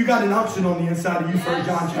Spirit, you got an unction on the inside of you. Yes, 1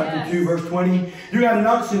 John chapter 2, verse 20. You got an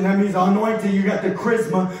unction. That means anointing. You got the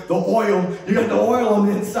charisma, the oil. You got the oil on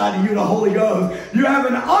the inside of you, the Holy Ghost. You have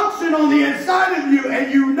an unction on the inside of you,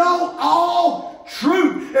 and you know all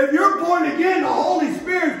truth. If you're born again, the Holy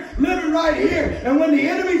Spirit living right here. And when the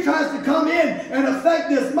enemy tries to come in and affect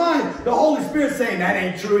this mind, the Holy Spirit's saying that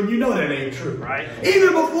ain't true, and you know that ain't true. Right?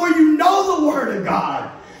 Even before you know the Word of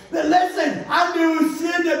God. Listen, I knew it was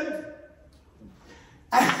sin to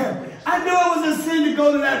I knew it was a sin to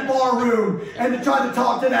go to that bar room and to try to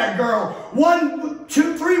talk to that girl. 1,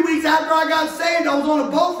 2, 3 weeks after I got saved, I was on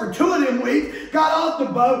a boat for 2 of them weeks, got off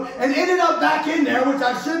the boat, and ended up back in there, which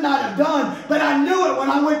I should not have done. But I knew it when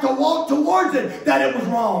I went to walk towards it that it was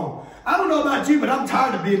wrong. I don't know about you, but I'm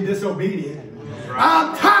tired of being disobedient.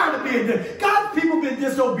 I'm tired of being God's people been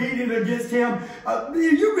disobedient against him.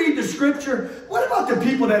 You read the scripture. What about the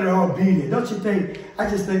people that are obedient? Don't you think? I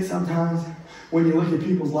just think sometimes when you look at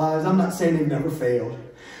people's lives, I'm not saying they've never failed,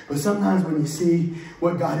 but sometimes when you see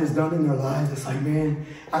what God has done in their lives, it's like, man,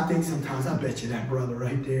 I think sometimes, I bet you that brother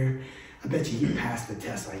right there, I bet you he passed the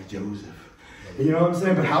test like Joseph. You know what I'm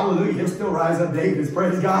saying? But hallelujah, he'll still rise up David's.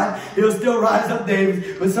 Praise God. He'll still rise up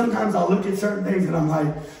David's. But sometimes I'll look at certain things and I'm like,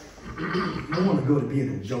 I want to go to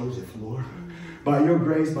being a Joseph, Lord. By your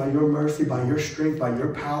grace, by your mercy, by your strength, by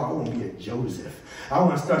your power, I want to be a Joseph. I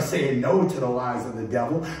want to start saying no to the lies of the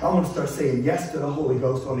devil. I want to start saying yes to the Holy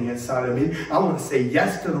Ghost on the inside of me. I want to say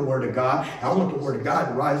yes to the Word of God. I want the Word of God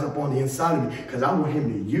to rise up on the inside of me because I want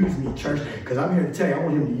him to use me, church. Because I'm here to tell you, I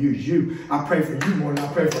want him to use you. I pray for you more than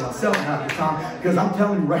I pray for myself half the time. Because I'm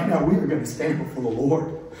telling you right now, we are going to stand before the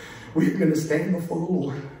Lord. We are going to stand before the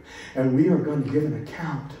Lord. And we are going to give an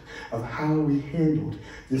account of how we handled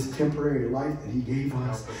this temporary life that he gave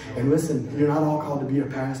us. And listen, you're not all called to be a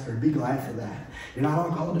pastor. Be glad for that. You're not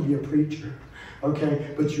all called to be a preacher.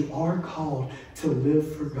 Okay? But you are called to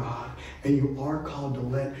live for God. And you are called to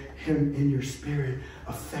let him in your spirit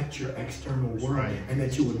affect your external world. Right. And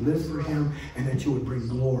that you would live for him and that you would bring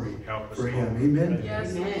glory for him. Amen?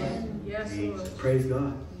 Yes, Lord. Yes, Lord. Praise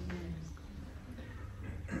God.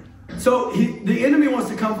 So the enemy wants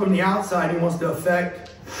to come from the outside. He wants to affect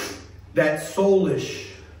that soulish.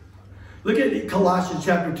 Look at Colossians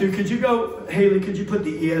chapter 2. Could you go, Haley, could you put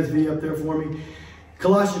the ESV up there for me?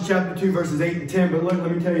 Colossians chapter 2, verses 8 and 10. But look, let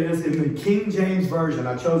me tell you this. In the King James Version,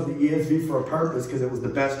 I chose the ESV for a purpose because it was the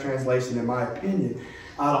best translation, in my opinion,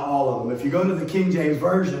 out of all of them. If you go to the King James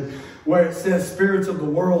Version, where it says spirits of the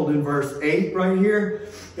world in verse 8 right here,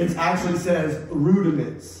 it actually says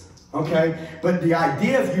rudiments. Okay? But the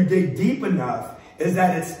idea, if you dig deep enough, is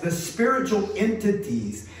that it's the spiritual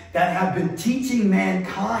entities that have been teaching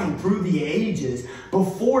mankind through the ages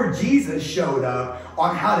before Jesus showed up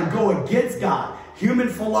on how to go against God. Human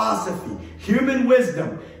philosophy, human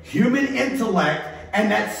wisdom, human intellect,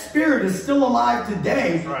 and that spirit is still alive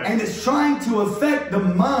today, and it's trying to affect the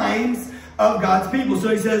minds of God's people. So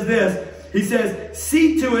he says this, he says,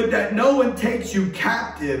 see to it that no one takes you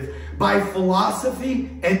captive by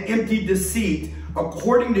philosophy and empty deceit,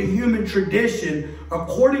 according to human tradition,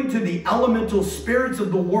 according to the elemental spirits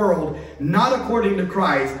of the world, not according to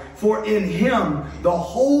Christ. For in him the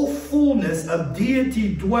whole fullness of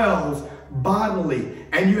deity dwells bodily,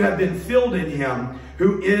 and you have been filled in him,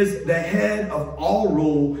 who is the head of all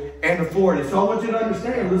rule and authority. So I want you to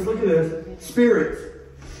understand, let's look at this. Spirits.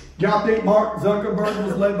 Y'all think Mark Zuckerberg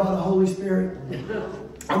was led by the Holy Spirit?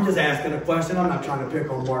 I'm just asking a question. I'm not trying to pick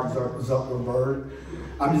on Mark Zuckerberg.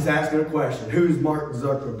 I'm just asking a question. Who's Mark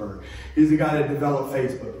Zuckerberg? He's the guy that developed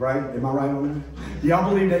Facebook, right? Am I right on that? Do y'all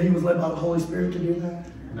believe that he was led by the Holy Spirit to do that?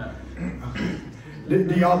 No. Okay.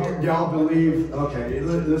 Do y'all believe, okay,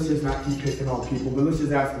 let's just not keep picking on people, but let's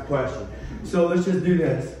just ask a question. So let's just do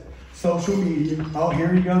this. Social media. Oh,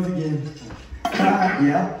 here he goes again.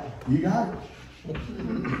 Yeah, you got it.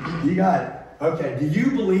 You got it. Okay, do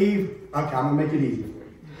you believe, okay, I'm going to make it easy for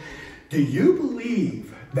you. Do you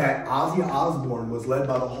believe that Ozzy Osbourne was led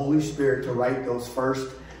by the Holy Spirit to write those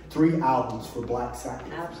first 3 albums for Black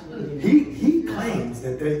Sabbath? Absolutely. He claims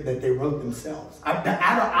that they wrote themselves. Out of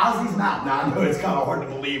Ozzy's mouth. Now, I know it's kind of hard to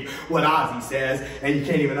believe what Ozzy says, and you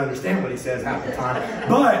can't even understand what he says half the time.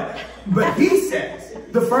 But he says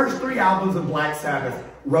the first 3 albums of Black Sabbath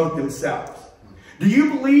wrote themselves. Do you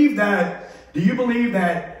believe that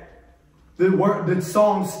the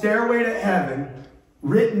song Stairway to Heaven,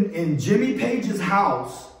 written in Jimmy Page's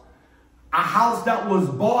house, a house that was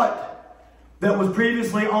bought, that was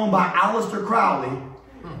previously owned by Aleister Crowley,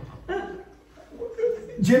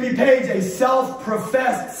 Jimmy Page, a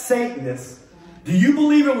self-professed Satanist, do you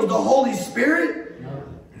believe it was the Holy Spirit? No.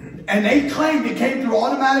 And they claimed it came through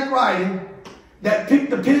automatic writing, that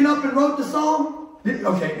picked the pen up and wrote the song?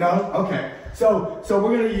 Okay, no, okay. So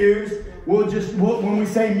we're going to use, when we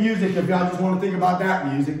say music, if y'all just want to think about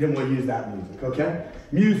that music, then we'll use that music, okay?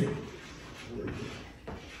 Music.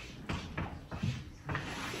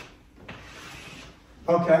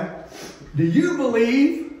 Okay. Do you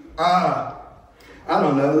believe, I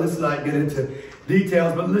don't know, let's not get into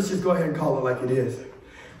details, but let's just go ahead and call it like it is.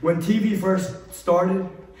 When TV first started,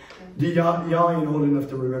 y'all ain't old enough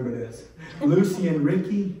to remember this. Lucy and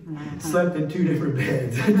Ricky slept in 2 different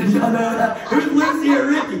beds. Did y'all know that? Who's Lucy and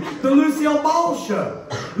Ricky? The Lucille Ball show.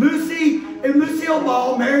 Lucy and Lucille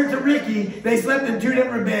Ball, married to Ricky, they slept in 2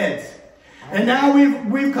 different beds. And now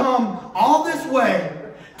we've come all this way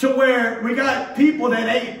to where we got people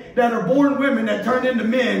that are born women that turned into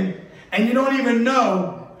men, and you don't even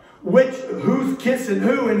know who's kissing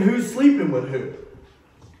who and who's sleeping with who.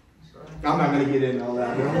 I'm not going to get into all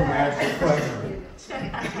that, but I'm going to ask you a question.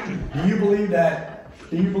 Do you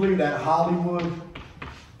believe that Hollywood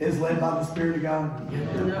is led by the Spirit of God?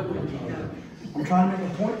 I'm trying to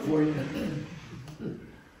make a point for you.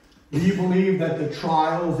 Do you believe that the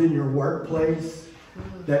trials in your workplace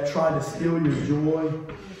that try to steal your joy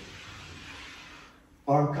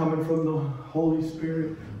are coming from the Holy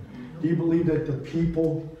Spirit? Do you believe that the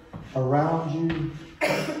people around you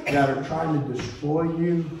that are trying to destroy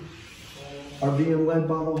you are being led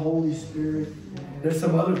by the Holy Spirit? There's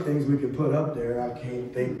some other things we could put up there. I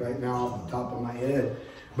can't think right now off the top of my head,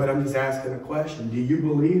 but I'm just asking a question. Do you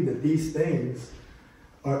believe that these things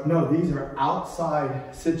these are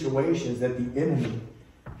outside situations that the enemy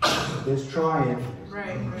is trying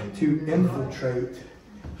to infiltrate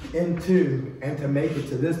into and to make it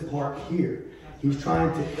to this part here. He's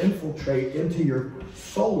trying to infiltrate into your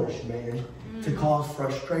soulish man to cause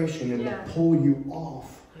frustration and to pull you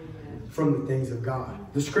off from the things of God.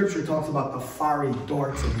 The scripture talks about the fiery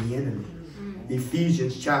darts of the enemy.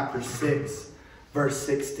 Ephesians chapter 6, verse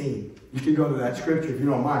 16. You can go to that scripture if you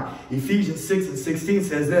don't mind. Ephesians 6 and 16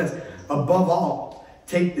 says this: above all,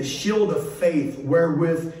 take the shield of faith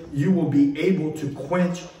wherewith you will be able to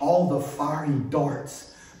quench all the fiery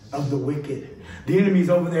darts of the wicked. The enemy's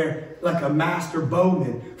over there like a master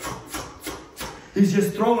bowman, He's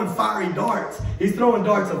just throwing fiery darts. He's throwing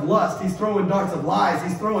darts of lust. He's throwing darts of lies.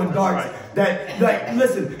 He's throwing darts that,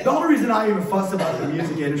 listen, the only reason I even fuss about the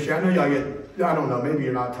music industry, I know y'all get, I don't know, maybe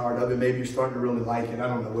you're not tired of it. Maybe you're starting to really like it. I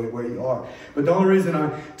don't know where you are. But the only reason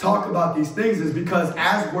I talk about these things is because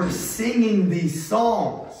as we're singing these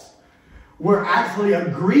songs, we're actually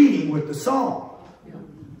agreeing with the song.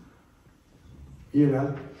 You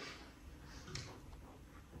know?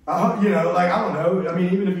 Like, I don't know. I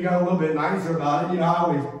mean, even if you got a little bit nicer about it, I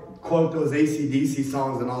always quote those AC/DC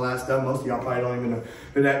songs and all that stuff. Most of y'all probably don't even know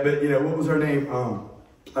that. But, what was her name?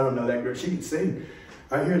 I don't know that girl. She can sing.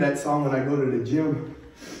 I hear that song when I go to the gym.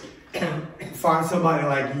 Find somebody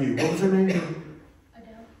like you. What was her name?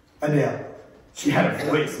 Adele. She had a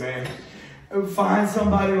voice, man. Find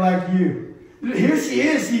somebody like you. Here she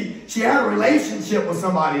is. She had a relationship with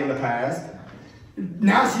somebody in the past.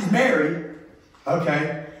 Now she's married.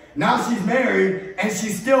 Okay. Now she's married, and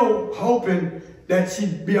she's still hoping that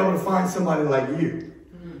she'd be able to find somebody like you.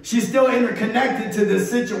 She's still interconnected to this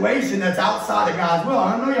situation that's outside of God's will.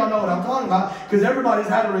 I know y'all know what I'm talking about, because everybody's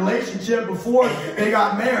had a relationship before they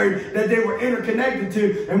got married that they were interconnected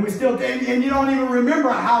to, and we still, and you don't even remember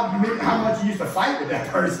how much you used to fight with that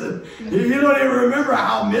person. You don't even remember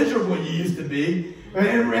how miserable you used to be.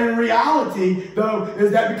 And reality, though,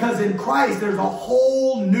 is that because in Christ there's a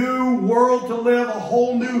whole new world to live, a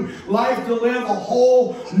whole new life to live, a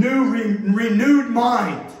whole new renewed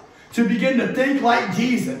mind to begin to think like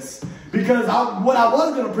Jesus. Because what I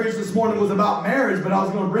was going to preach this morning was about marriage, but I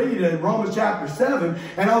was going to bring you to Romans chapter 7,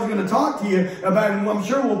 and I was going to talk to you about it, and I'm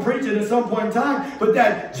sure we'll preach it at some point in time, but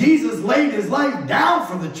that Jesus laid his life down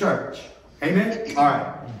for the church. Amen? All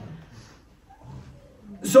right.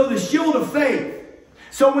 So the shield of faith.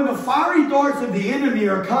 So when the fiery darts of the enemy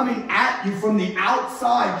are coming at you from the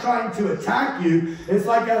outside trying to attack you, it's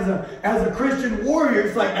like as a Christian warrior,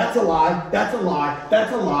 it's like, that's a lie, that's a lie,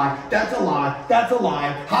 that's a lie, that's a lie, that's a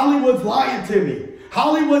lie. Hollywood's lying to me.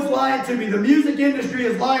 Hollywood's lying to me. The music industry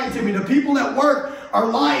is lying to me. The people at work are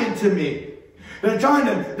lying to me. They're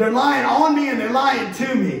lying on me and they're lying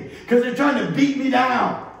to me because they're trying to beat me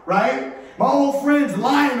down, right? My old friends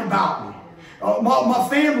lying about me. My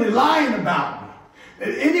family lying about me.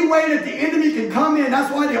 Any way that the enemy can come in,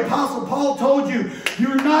 that's why the Apostle Paul told you,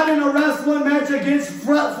 you're not in a wrestling match against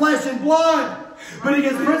flesh and blood, but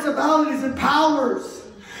against principalities and powers,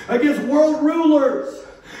 against world rulers,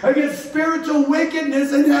 against spiritual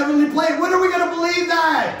wickedness in heavenly places. When are we going to believe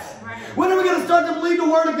that? When are we going to start to believe the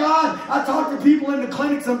Word of God? I talk to people in the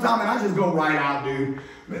clinic sometime and I just go right out, dude.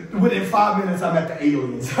 Within 5 minutes, I'm at the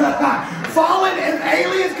aliens. Fallen and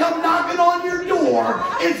aliens come knocking on your door.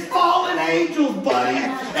 It's fallen angels, buddy.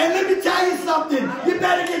 And let me tell you something. You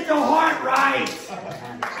better get your heart right.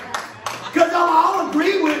 Because I'll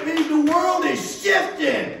agree with me. The world is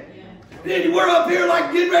shifting. We're up here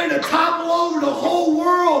like getting ready to topple over. The whole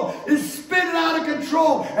world is spinning out of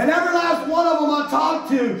control. And every last one of them I talk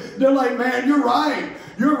to, they're like, man, you're right.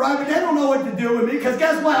 You're right, but they don't know what to do with me because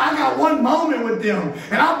guess what? I got one moment with them.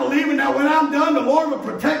 And I'm believing that when I'm done, the Lord will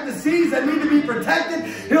protect the seeds that need to be protected.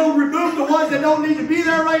 He'll remove the ones that don't need to be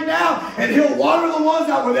there right now. And He'll water the ones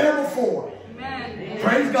that were there before. Amen.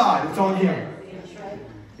 Praise God. It's on Him.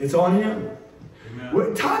 It's on Him.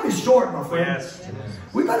 Amen. Time is short, my friend. Yes.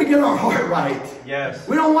 We got to get our heart right. Yes.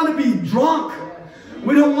 We don't want to be drunk.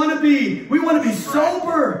 We want to be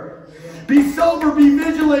sober. Be sober, be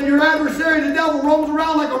vigilant. Your adversary, the devil, roams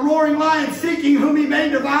around like a roaring lion, seeking whom he may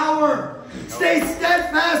devour. Stay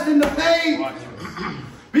steadfast in the faith.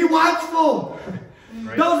 Be watchful.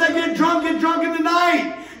 Those that get drunk in the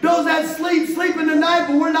night. Those that sleep in the night,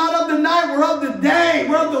 but we're not of the night, we're of the day.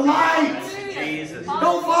 We're of the light. Jesus.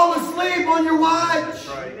 Don't fall asleep on your watch.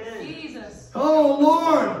 Jesus. Oh,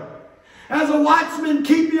 Lord. As a watchman,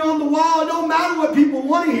 keep you on the wall. It don't matter what people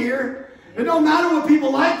want to hear. It don't matter what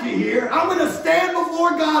people like to hear. I'm going to stand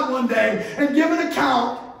before God one day and give an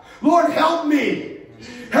account. Lord, help me.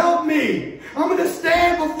 Help me. I'm going to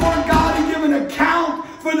stand before God and give an account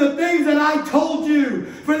for the things that I told you,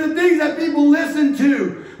 for the things that people listen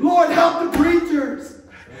to. Lord, help the preachers.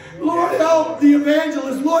 Lord, help the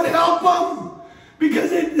evangelists. Lord, help them. Because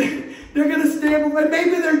they're going to stand before.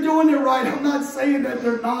 Maybe they're doing it right. I'm not saying that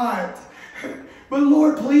they're not. But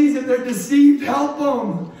Lord, please, if they're deceived, help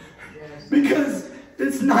them. Because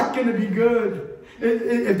it's not going to be good.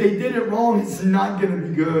 If they did it wrong, it's not going to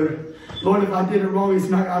be good. Lord, if I did it wrong, it's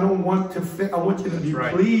not. I don't want to. I want you to be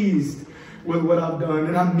pleased with what I've done,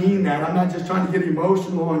 and I mean that. I'm not just trying to get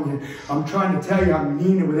emotional on you. I'm trying to tell you, I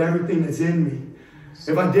mean it with everything that's in me.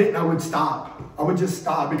 If I didn't, I would stop. I would just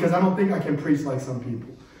stop because I don't think I can preach like some people.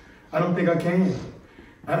 I don't think I can.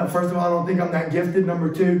 First of all, I don't think I'm that gifted.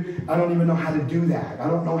 Number two, I don't even know how to do that. I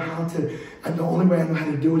don't know how to. The only way I know how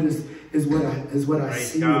to do it is what I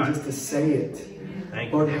see, just to say it.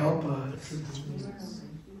 Lord, help us.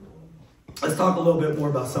 Let's talk a little bit more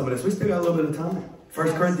about some of this. We still got a little bit of time.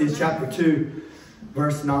 1 Corinthians chapter 2,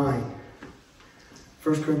 verse 9.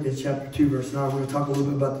 1 Corinthians chapter 2, verse 9. We're going to talk a little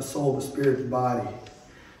bit about the soul, the spirit, the body.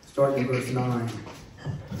 Starting in verse 9.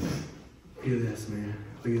 Look at this, man.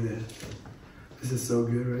 Look at this. This is so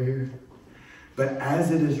good right here. But as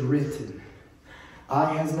it is written,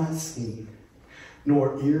 eye has not seen,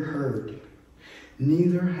 nor ear heard,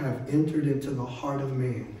 neither have entered into the heart of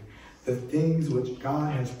man the things which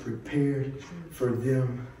God has prepared for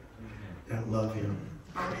them that love him.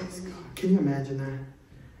 Praise God. Can you imagine that?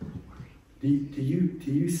 Do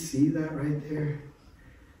you see that right there?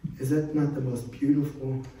 Is that not the most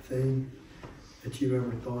beautiful thing that you've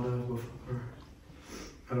ever thought of before?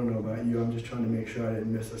 I don't know about you. I'm just trying to make sure I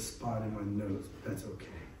didn't miss a spot in my notes, but that's okay.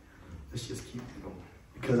 Let's just keep going.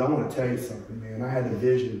 Because I want to tell you something, man. I had a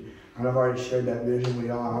vision, and I've already shared that vision with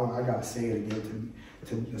y'all. I got to say it again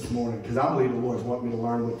to this morning, because I believe the Lord's wanting me to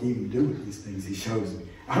learn what to even do with these things he shows me.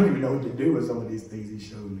 I don't even know what to do with some of these things he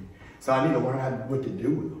showed me. So I need to learn what to do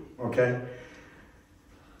with them, okay?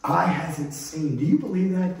 Eye hasn't seen. Do you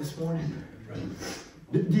believe that this morning?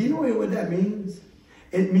 Do you know what that means?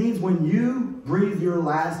 It means when you breathe your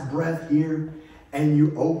last breath here and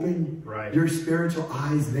you open your spiritual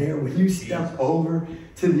eyes there, when you step over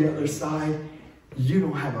to the other side, you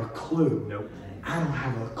don't have a clue. Nope. I don't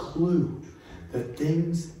have a clue. The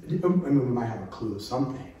things, I mean, we might have a clue of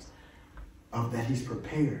some things, that he's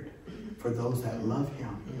prepared for those that love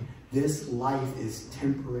him. This life is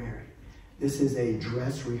temporary. This is a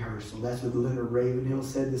dress rehearsal. That's what Leonard Ravenhill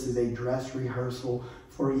said. This is a dress rehearsal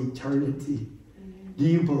for eternity. Do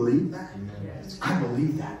you believe that? Yes. I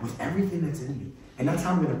believe that with everything that's in me. And that's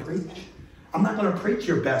how I'm going to preach. I'm not going to preach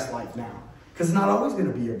your best life now, because it's not always going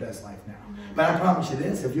to be your best life now. But I promise you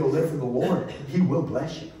this, if you'll live for the Lord, he will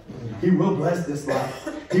bless you. He will bless this life.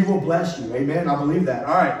 He will bless you. Amen? I believe that.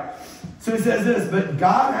 All right. So he says this, but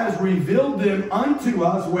God has revealed them unto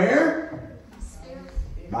us where?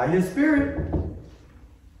 By his Spirit.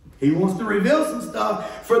 He wants to reveal some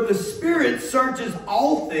stuff. For the Spirit searches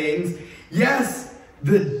all things, yes,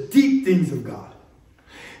 the deep things of God.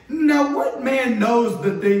 Now, what man knows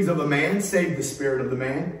the things of a man save the spirit of the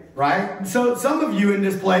man, right? So some of you in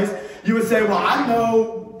this place, you would say, well, I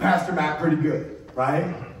know Pastor Matt pretty good,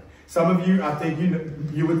 right? Some of you, I think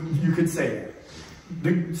you could say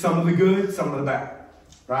that. Some of the good, some of the bad,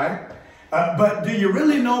 right? But do you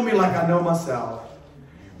really know me like I know myself?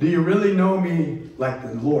 Do you really know me like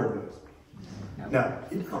the Lord knows? No,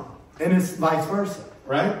 you don't. And it's vice versa,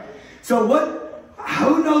 right? So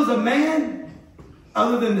who knows a man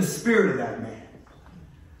other than the spirit of that man?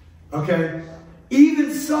 Okay?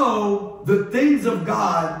 Even so, the things of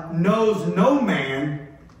God knows no man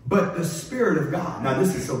but the Spirit of God. Now,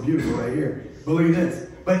 this is so beautiful right here. Believe this.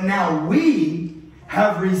 But now we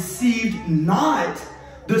have received not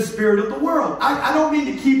the spirit of the world. I don't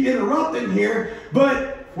mean to keep interrupting here,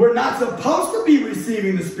 but we're not supposed to be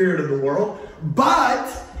receiving the spirit of the world. But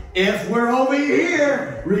if we're over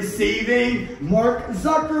here receiving Mark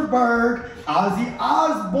Zuckerberg, Ozzy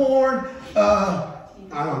Osbourne,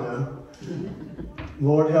 I don't know.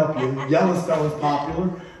 Lord help you. Yellowstone is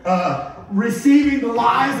popular. Receiving the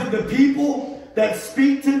lies of the people that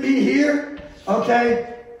speak to me here,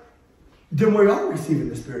 okay, then we are receiving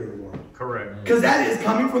the spirit of the world. Correct. Because that is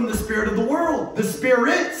coming from the spirit of the world. The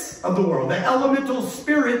spirits of the world. The elemental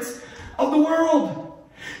spirits of the world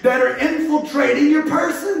that are infiltrating your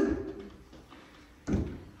person.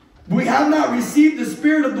 We have not received the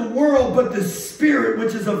spirit of the world, but the Spirit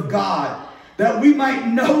which is of God, that we might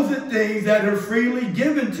know the things that are freely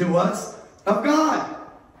given to us of God.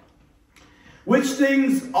 Which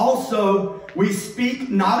things also we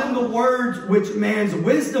speak not in the words which man's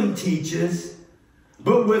wisdom teaches,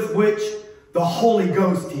 but with which the Holy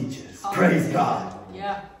Ghost teaches. Praise God.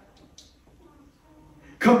 Yeah.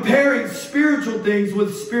 Comparing spiritual things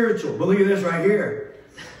with spiritual. But look at this right here.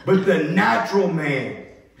 But the natural man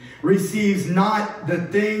receives not the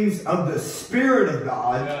things of the Spirit of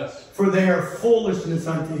God, yes, for they are foolishness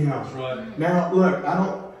unto him. That's right. Now, look,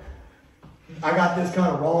 I got this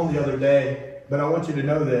kind of wrong the other day, but I want you to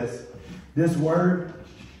know this. This word,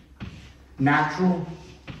 natural,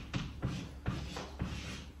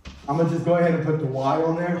 I'm going to just go ahead and put the Y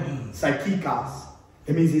on there. Psychikos.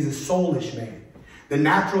 It means he's a soulish man. The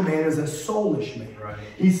natural man is a soulish man. Right.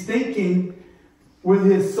 He's thinking with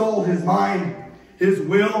his soul, his mind, his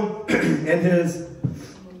will, and his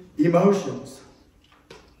emotions.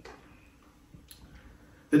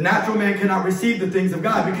 The natural man cannot receive the things of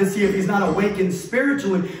God because, see, if he's not awakened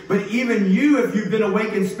spiritually, but even you, if you've been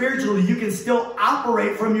awakened spiritually, you can still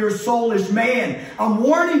operate from your soulish man. I'm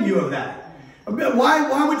warning you of that.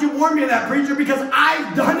 Why would you warn me of that, preacher? Because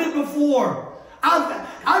I've done it before.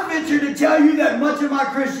 I venture to tell you that much of my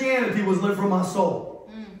Christianity was lived from my soul.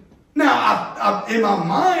 Now, in my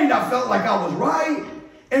mind, I felt like I was right.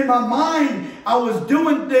 In my mind, I was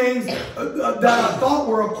doing things that I thought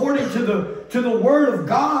were according to the Word of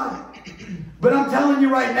God. But I'm telling you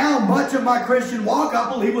right now, much of my Christian walk, I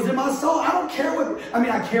believe, was in my soul. I don't care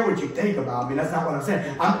I care what you think about me. That's not what I'm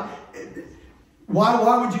saying.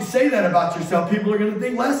 Why would you say that about yourself? People are going to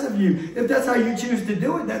think less of you. If that's how you choose to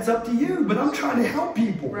do it, that's up to you. But I'm trying to help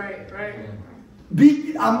people. Right.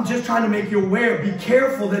 I'm just trying to make you aware. Be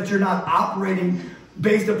careful that you're not operating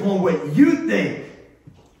based upon what you think.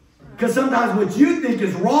 Because sometimes what you think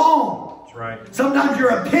is wrong. That's right. Sometimes your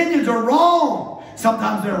opinions are wrong.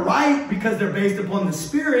 Sometimes they're right because they're based upon the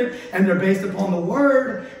Spirit and they're based upon the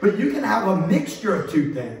Word. But you can have a mixture of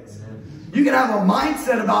two things. You can have a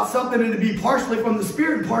mindset about something and to be partially from the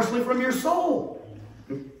Spirit and partially from your soul.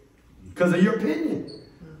 Because of your opinion.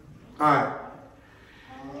 All right.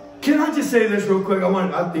 Can I just say this real quick? I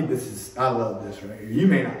love this right here. You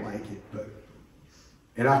may not like it,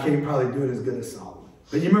 and I can't probably do it as good as Solomon.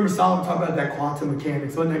 But you remember Solomon talking about that quantum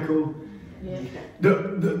mechanics? Wasn't that cool? Yeah.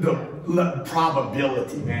 The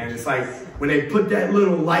probability, man. It's like when they put that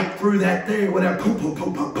little light through that thing, or whatever, poof, poof,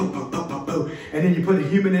 poof, poof, poof, poof, poof, poof, and then you put a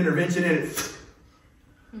human intervention in it.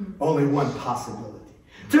 Only one possibility.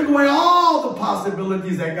 Took away all the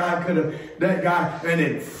possibilities and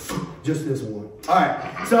then just this one. All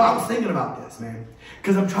right. So I was thinking about this, man,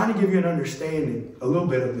 because I'm trying to give you an understanding, a little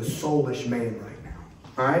bit of the soulish man right now.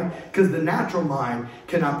 All right? Because the natural mind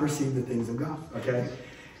cannot perceive the things of God. Okay?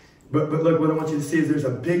 But look, what I want you to see is there's a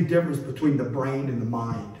big difference between the brain and the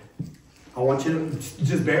mind. I want you to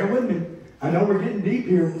just bear with me. I know we're getting deep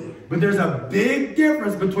here, but there's a big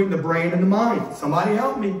difference between the brain and the mind. Somebody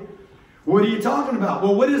help me. What are you talking about?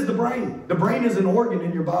 Well, what is the brain? The brain is an organ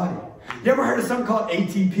in your body. You ever heard of something called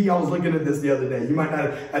ATP? I was looking at this the other day. You might not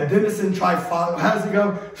have. Adenosine triphosphate. How does it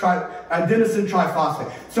go? Adenosine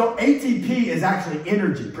triphosphate. So ATP is actually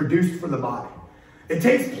energy produced for the body. It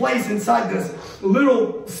takes place inside this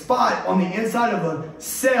little spot on the inside of a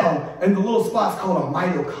cell, and the little spot's called a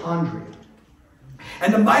mitochondria.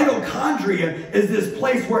 And the mitochondria is this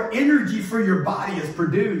place where energy for your body is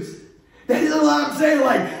produced. That is what I'm saying.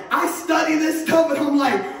 Like, I study this stuff and I'm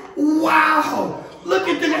like, wow, look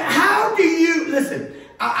at that. How do you, listen,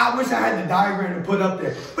 I wish I had the diagram to put up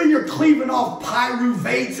there, but you're cleaving off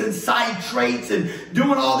pyruvates and citrates and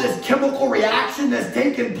doing all this chemical reaction that's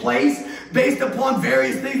taking place based upon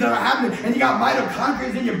various things that are happening. And you got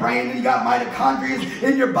mitochondria in your brain, and you got mitochondria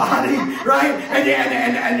in your body, right?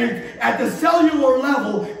 And you're at the cellular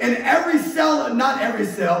level, in every cell, not every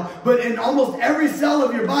cell, but in almost every cell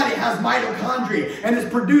of your body has mitochondria, and it's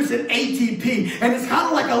producing ATP. And it's kind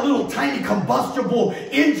of like a little tiny combustible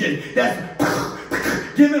engine that's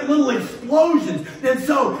giving little explosions. And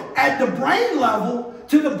so at the brain level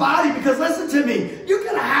to the body, because listen to me, you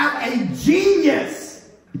can have a genius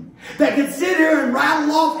that can sit here and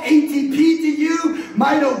rattle off ATP to you,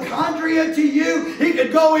 mitochondria to you. He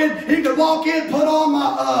could go in, he could walk in, put on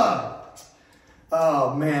my,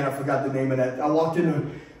 oh man, I forgot the name of that. I walked into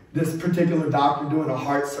this particular doctor doing a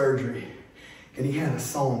heart surgery, and he had a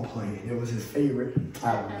song playing. It was his favorite.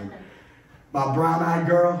 I don't remember. My Brown-Eyed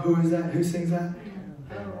Girl, who is that? Who sings that?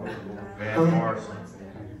 Van Morrison.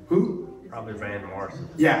 Who? Probably Van Morrison.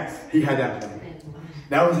 Yes, he had that thing.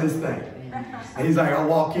 That was his thing. And he's like, I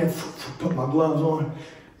walk in, put my gloves on.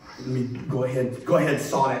 Let me go ahead,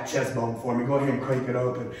 saw that chest bone for me. Go ahead and crank it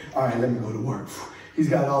open. All right, let me go to work. He's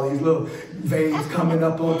got all these little veins coming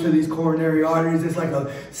up onto these coronary arteries. It's like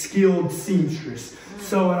a skilled seamstress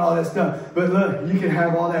sewing all that stuff. But look, you can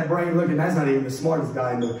have all that brain. Look, and that's not even the smartest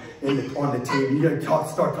guy on the team. You got to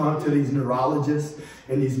start talking to these neurologists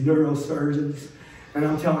and these neurosurgeons. And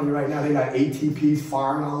I'm telling you right now, they got ATPs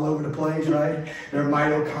firing all over the place, right? Their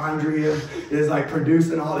mitochondria is like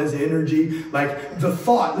producing all this energy. Like the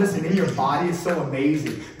thought, listen, in your body is so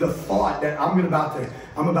amazing. The thought that I'm going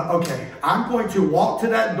to walk to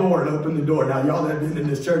that door and open the door. Now, y'all that have been in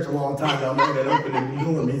this church a long time, y'all know that opening the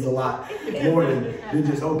door means a lot more than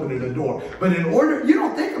just opening the door. But in order, you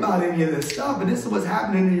don't think about any of this stuff, but this is what's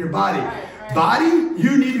happening in your body. Body,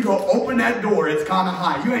 you need to go open that door. It's kind of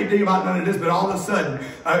high. You ain't thinking about none of this, but all of a sudden,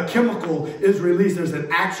 a chemical is released. There's an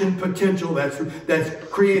action potential that's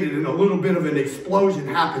created, and a little bit of an explosion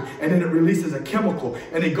happens, and then it releases a chemical,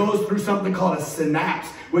 and it goes through something called a synapse,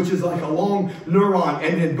 which is like a long neuron,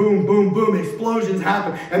 and then boom, boom, boom, explosions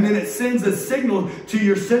happen, and then it sends a signal to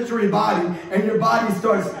your sensory body, and your body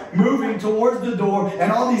starts moving towards the door,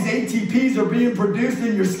 and all these ATPs are being produced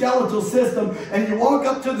in your skeletal system, and you walk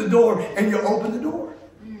up to the door, and you open the door.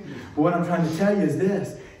 But what I'm trying to tell you is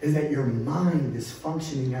this, is that your mind is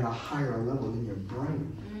functioning at a higher level than your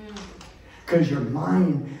brain. Because your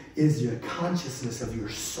mind is your consciousness of your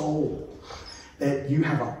soul, that you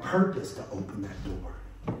have a purpose to open that door.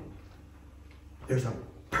 There's a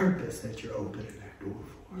purpose that you're opening that door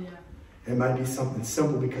for. Yeah. It might be something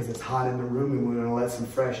simple because it's hot in the room and we're going to let some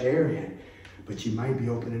fresh air in. But you might be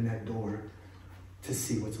opening that door to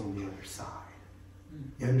see what's on the other side.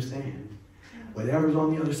 You understand? Whatever's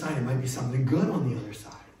on the other side, it might be something good on the other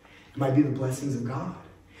side. It might be the blessings of God.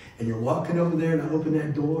 And you're walking over there to open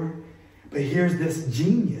that door. But here's this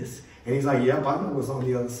genius. And he's like, yep, I know what's on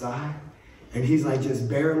the other side. And he's like just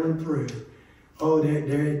barreling through. Oh,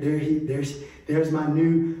 there's my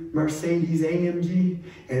new Mercedes AMG.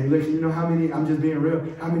 And look, you know how many, I'm just being real,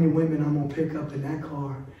 how many women I'm going to pick up in that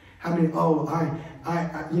car? How many, oh,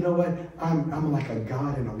 you know what? I'm like a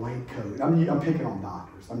god in a white coat. I'm picking on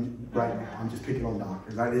doctors. Right now, I'm just picking on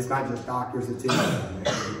doctors. Right? It's not just doctors, it's anything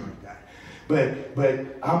like that.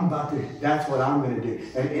 But I'm about to, that's what I'm going to do.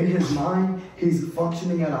 And in his mind, he's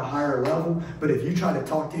functioning at a higher level. But if you try to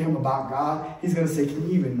talk to him about God, he's going to say, can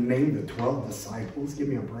you even name the 12 disciples? Give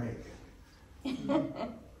me a break.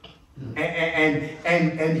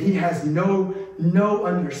 and he has no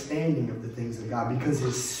understanding of the things of God because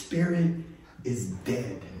his spirit is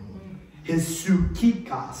dead. His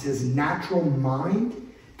psychikos, his natural mind,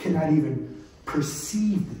 cannot even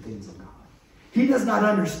perceive the things of God. He does not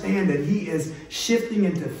understand that he is shifting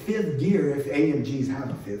into fifth gear, if AMGs have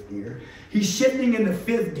a fifth gear. He's shifting into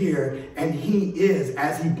fifth gear, and he is,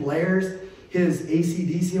 as he blares his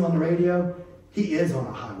AC/DC on the radio, he is on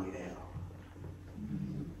a highway to hell.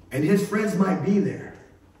 And his friends might be there,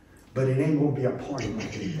 but it ain't going to be a party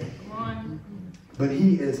like they think. But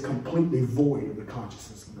he is completely void of the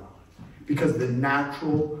consciousness of God. Because the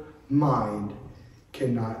natural mind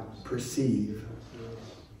cannot perceive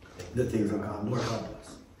the things of God. Lord help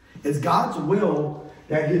us. It's God's will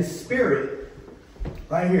that his spirit,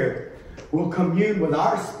 right here, will commune with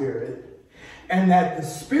our spirit, and that the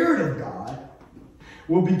Spirit of God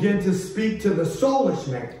will begin to speak to the soulish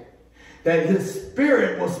man. That his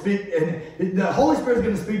spirit will speak, and the Holy Spirit is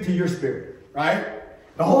going to speak to your spirit, right?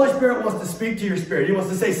 The Holy Spirit wants to speak to your spirit. He wants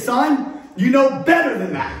to say, son, you know better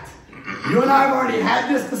than that. You and I have already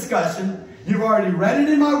had this discussion. You've already read it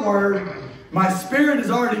in my word. My spirit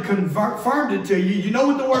has already confirmed it to you. You know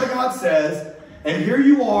what the word of God says. And here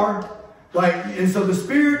you are. And so the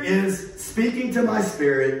Spirit is speaking to my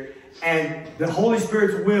spirit. And the Holy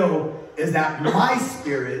Spirit's will is that my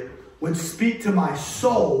spirit would speak to my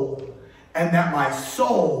soul. And that my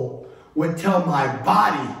soul would tell my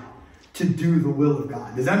body to do the will of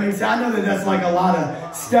God. Does that make sense? I know that that's like a lot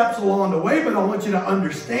of steps along the way, but I want you to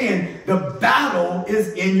understand the battle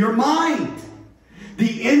is in your mind.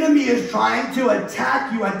 The enemy is trying to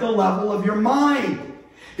attack you at the level of your mind.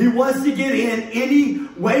 He wants to get in any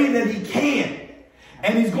way that he can.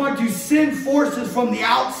 And he's going to send forces from the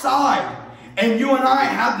outside. And you and I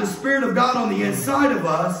have the Spirit of God on the inside of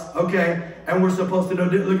us. Okay. And we're supposed to know.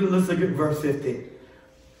 Let's look at verse 15.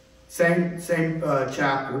 Same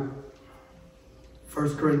chapter.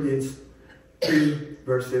 1 Corinthians 2,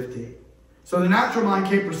 verse 15. So the natural mind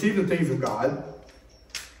can't perceive the things of God.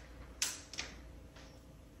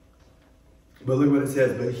 But look what it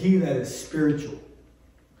says. But he that is spiritual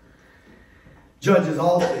judges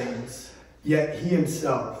all things, yet he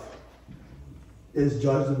himself is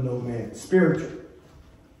judged of no man. Spiritual.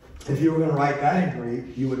 If you were going to write that in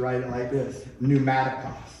Greek, you would write it like this.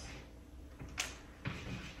 Pneumatikos.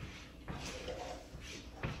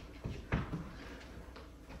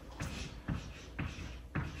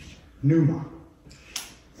 Pneuma.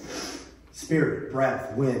 Spirit,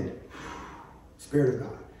 breath, wind. Spirit of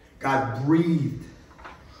God. God breathed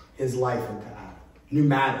his life into Adam.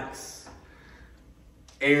 Pneumatics.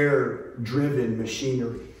 Air-driven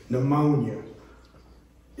machinery. Pneumonia.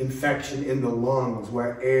 Infection in the lungs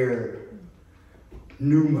where air.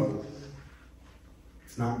 Pneumo.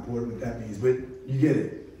 It's not important what that means, but you get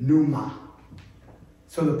it. Pneuma.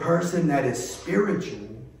 So the person that is spiritual,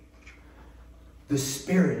 the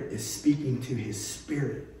Spirit is speaking to his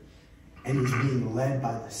spirit. And he's being led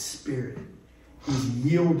by the Spirit. He's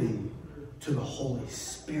yielding to the Holy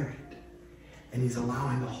Spirit. And he's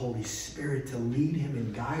allowing the Holy Spirit to lead him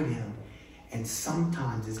and guide him. And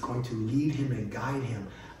sometimes it's going to lead him and guide him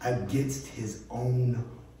against his own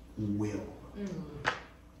will.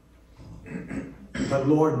 But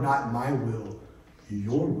Lord, not my will,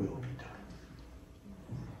 your will be done.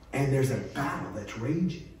 And there's a battle that's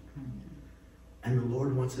raging. And the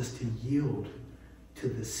Lord wants us to yield to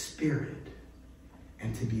the Spirit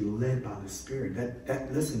and to be led by the Spirit.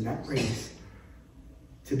 Listen, that brings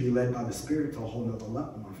to be led by the Spirit to a whole nother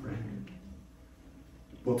level, my friend.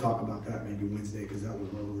 We'll talk about that maybe Wednesday, because that was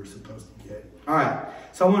where we were supposed to get. All right,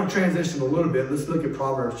 so I want to transition a little bit. Let's look at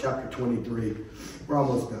Proverbs chapter 23. We're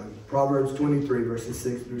almost done. Proverbs 23, verses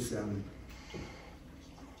 6 through 7.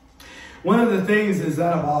 One of the things is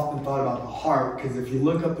that I've often thought about the heart, because if you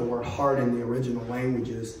look up the word heart in the original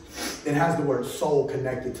languages, it has the word soul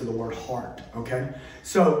connected to the word heart, okay?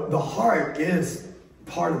 So the heart is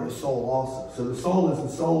part of the soul also. So the soul is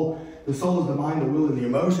the soul. The soul is the mind, the will, and the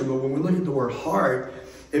emotion. But when we look at the word heart,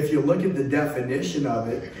 if you look at the definition of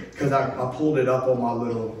it, because I pulled it up on my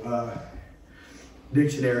little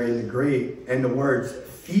dictionary in the Greek, and the words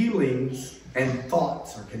feelings and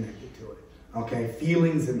thoughts are connected to it. Okay,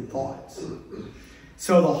 feelings and thoughts.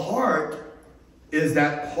 So the heart is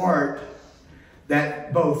that part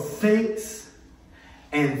that both thinks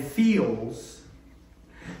and feels.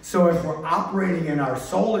 So if we're operating in our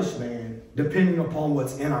soulish man, depending upon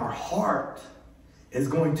what's in our heart, is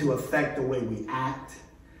going to affect the way we act,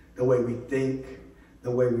 the way we think,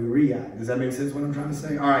 the way we react. Does that make sense what I'm trying to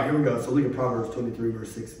say? All right, here we go. So look at Proverbs 23,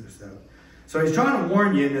 verse 6 through 7. So he's trying to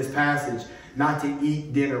warn you in this passage not to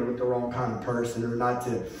eat dinner with the wrong kind of person, or not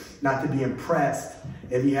to be impressed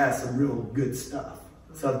if he has some real good stuff.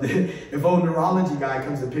 So if old neurology guy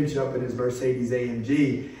comes and picks you up in his Mercedes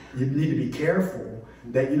AMG, you need to be careful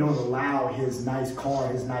that you don't allow his nice car,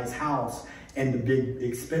 his nice house, and the big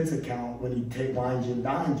expense account when he wines you and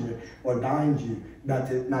dines you,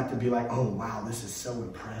 not to be like, oh wow, this is so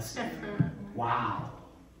impressive. Wow.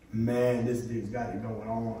 Man, this dude's got it going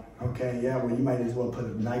on. Okay, yeah, well, you might as well put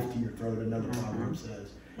a knife to your throat, another proverb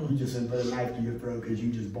says. You just didn't put a knife to your throat because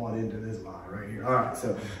you just bought into this lie right here. All right,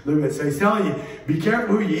 so look at it. So he's telling you, be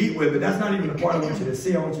careful who you eat with, but that's not even the part I want you to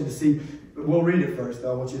see. I want you to see, we'll read it first,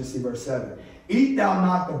 though. I want you to see verse 7. Eat thou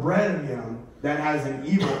not the bread of him that has an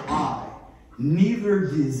evil eye, neither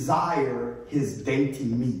desire his dainty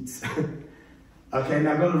meats. Okay,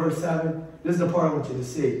 now go to verse 7. This is the part I want you to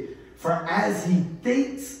see. For as he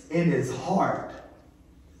thinks in his heart,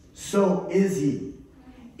 so is he.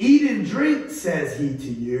 Eat and drink, says he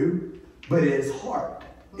to you, but his heart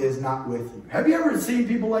is not with you. Have you ever seen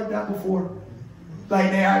people like that before? Like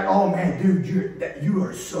they act, oh man, dude, you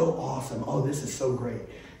are so awesome. Oh, this is so great.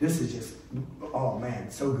 This is just, oh man,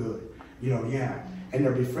 so good. You know, yeah. And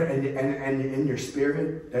they'll be and in your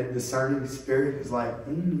spirit, that discerning spirit is like,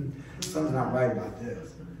 something's not right about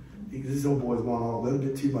this. This old boy's going on a little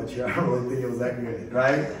bit too much here. I don't really think it was that good,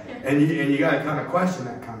 right? And you got to kind of question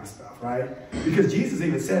that kind of stuff, right? Because Jesus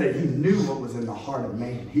even said it. He knew what was in the heart of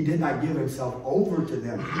man. He did not give himself over to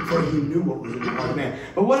them, for he knew what was in the heart of man.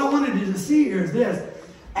 But what I wanted you to see here is this.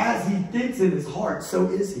 As he thinks in his heart, so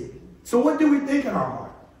is he. So what do we think in our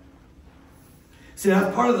heart? See,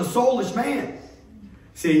 that's part of the soulish man.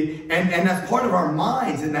 See, and that's part of our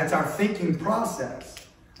minds, and that's our thinking process.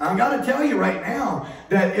 I've got to tell you right now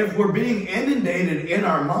that if we're being inundated in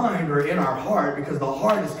our mind or in our heart, because the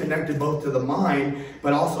heart is connected both to the mind,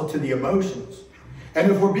 but also to the emotions.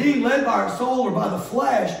 And if we're being led by our soul or by the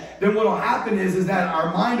flesh, then what will happen is that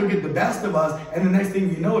our mind will get the best of us, and the next thing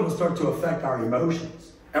you know, it'll start to affect our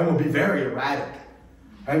emotions. And we'll be very erratic.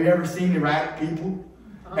 Have you ever seen erratic people?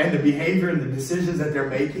 And the behavior and the decisions that they're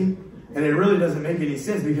making? And it really doesn't make any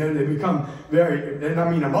sense because they become very,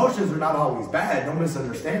 I mean, emotions are not always bad. Don't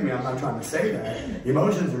misunderstand me. I'm not trying to say that.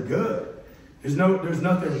 Emotions are good. There's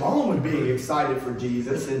nothing wrong with being excited for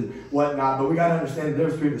Jesus and whatnot, but we got to understand the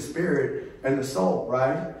difference between the spirit and the soul,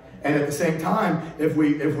 right? And at the same time, if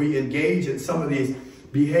we engage in some of these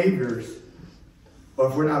behaviors, or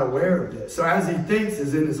if we're not aware of this. So as he thinks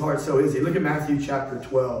is in his heart, so is he. Look at Matthew chapter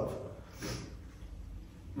 12,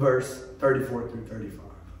 verse 34 through 35.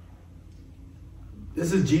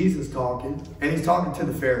 This is Jesus talking, and he's talking to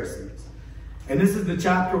the Pharisees. And this is the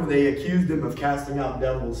chapter where they accused him of casting out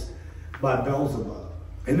devils by Beelzebub.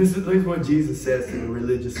 And this is what Jesus says to the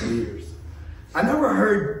religious leaders. I never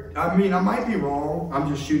heard, I mean, I might be wrong. I'm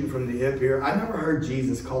just shooting from the hip here. I never heard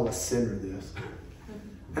Jesus call a sinner this.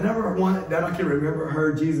 I never that I can remember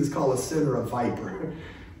heard Jesus call a sinner a viper.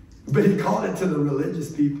 But he called it to the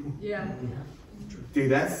religious people. Yeah. Dude,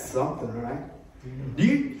 that's something, right?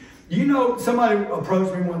 You know, somebody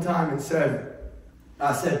approached me one time and said,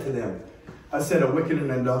 I said to them, I said, a wicked and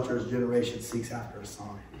adulterous generation seeks after a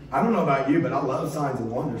sign. I don't know about you, but I love signs and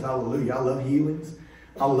wonders. Hallelujah. I love healings.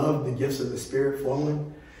 I love the gifts of the Spirit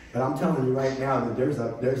flowing. But I'm telling you right now that there's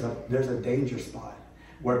a danger spot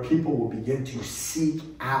where people will begin to seek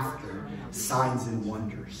after signs and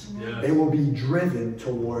wonders. Yes. They will be driven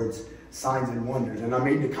towards signs and wonders. And I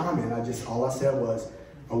made the comment, all I said was,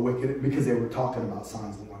 a wicked, because they were talking about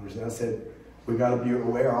signs and wonders. And I said, we got to be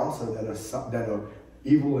aware also that a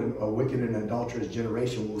evil and a wicked and adulterous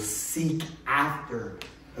generation will seek after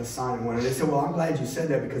a sign and wonder. They said, well, I'm glad you said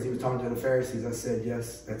that, because he was talking to the Pharisees. I said,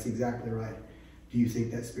 yes, that's exactly right. Do you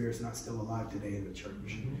think that spirit's not still alive today in the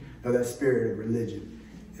church? No, that spirit of religion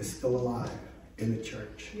is still alive in the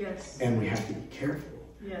church. Yes. And we have to be careful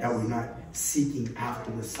that we're not seeking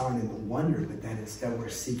after the sign and the wonder, but that instead we're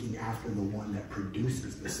seeking after the one that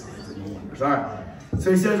produces the signs and the wonders. All right.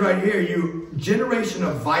 So he says right here, you generation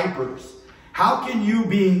of vipers, how can you,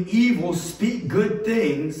 being evil, speak good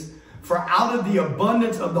things? For out of the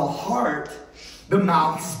abundance of the heart, the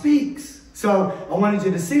mouth speaks. So I wanted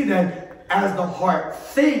you to see that as the heart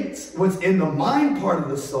thinks, what's in the mind part of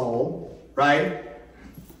the soul, right,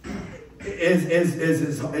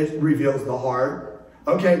 it reveals the heart.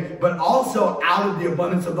 Okay, but also out of the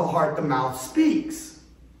abundance of the heart, the mouth speaks.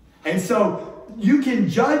 And so you can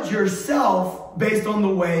judge yourself based on the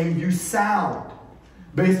way you sound,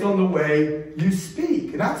 based on the way you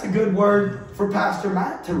speak. And that's a good word for Pastor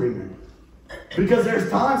Matt to remember. Because there's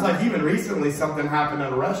times, like even recently, something happened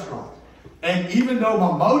at a restaurant. And even though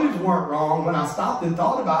my motives weren't wrong, when I stopped and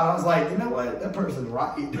thought about it, I was like, you know what? That person's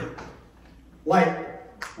right.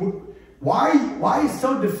 Like, why are you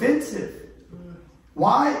so defensive?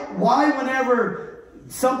 Why whenever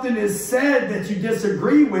something is said that you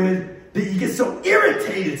disagree with, that you get so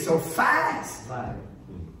irritated so fast?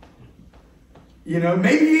 You know,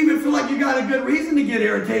 maybe you even feel like you got a good reason to get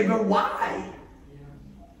irritated, but why?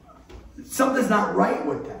 Something's not right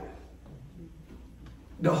with that.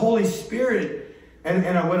 The Holy Spirit,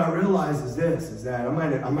 and what I realize is this, is that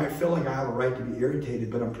I might feel like I have a right to be irritated,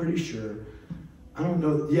 but I'm pretty sure, I don't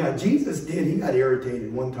know. Yeah, Jesus did. He got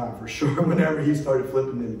irritated one time for sure whenever he started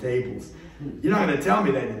flipping them tables. You're not going to tell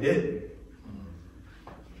me that he didn't.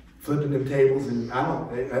 Flipping them tables, and I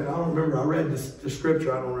don't remember. I read the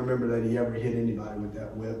scripture. I don't remember that he ever hit anybody with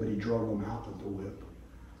that whip, but he drove them out with the whip.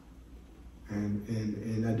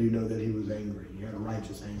 And I do know that he was angry. He had a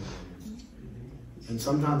righteous anger. And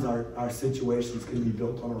sometimes our situations can be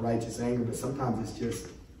built on a righteous anger, but sometimes it's just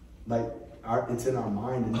like it's in our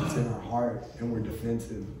mind and it's in our heart, and we're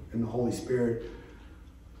defensive. And the Holy Spirit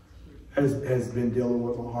has been dealing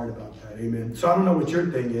with my heart about that. Amen. So I don't know what your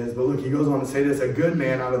thing is, but look, he goes on to say this: a good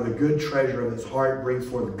man out of the good treasure of his heart brings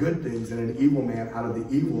forth good things, and an evil man out of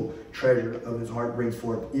the evil treasure of his heart brings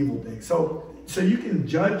forth evil things. So you can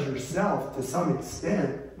judge yourself to some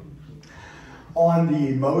extent on the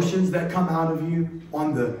emotions that come out of you,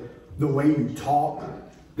 on the way you talk,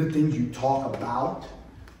 the things you talk about,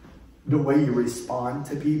 the way you respond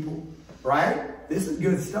to people, right? This is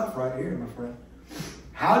good stuff right here, my friend.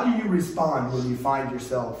 How do you respond when you find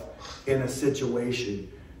yourself in a situation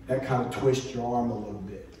that kind of twists your arm a little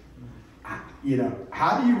bit? You know,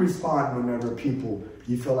 how do you respond whenever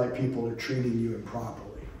you feel like people are treating you improperly?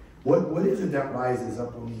 What is it that rises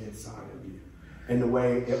up on the inside of you in the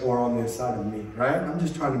way, or on the inside of me, right? I'm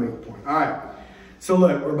just trying to make a point. All right. So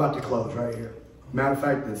look, we're about to close right here. Matter of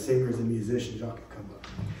fact, the singers and musicians, y'all can come up.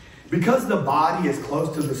 Because the body is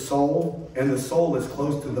close to the soul, and the soul is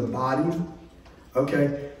close to the body,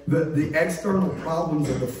 okay, the external problems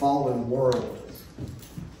of the fallen world,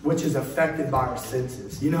 which is affected by our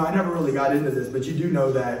senses. You know, I never really got into this, but you do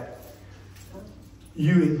know that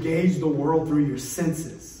you engage the world through your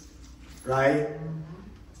senses, right?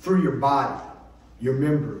 Through your body, your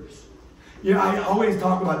members. You know, I always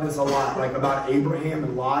talk about this a lot, like about Abraham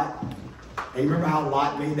and Lot. And you remember how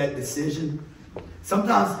Lot made that decision?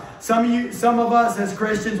 Sometimes, some of us as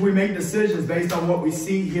Christians, we make decisions based on what we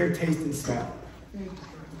see, hear, taste, and smell.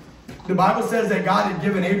 The Bible says that God had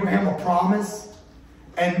given Abraham a promise,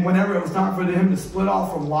 and whenever it was time for him to split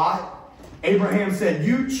off from Lot, Abraham said,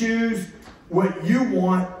 you choose what you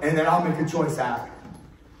want, and then I'll make a choice after.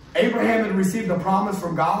 Abraham had received a promise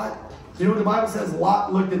from God. You know what the Bible says?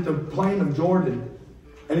 Lot looked at the plain of Jordan,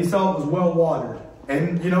 and he saw it was well watered.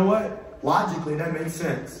 And you know what? Logically, that makes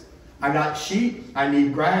sense. I got sheep, I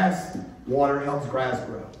need grass, water helps grass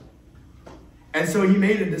grow. And so he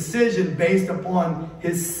made a decision based upon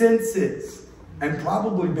his senses, and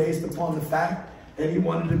probably based upon the fact that he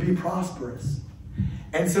wanted to be prosperous.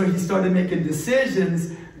 And so he started making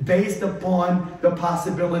decisions based upon the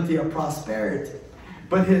possibility of prosperity.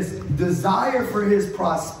 But his desire for his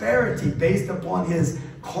prosperity based upon his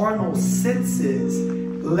carnal senses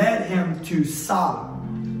led him to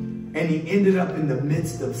Sodom. And he ended up in the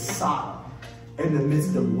midst of Sodom, in the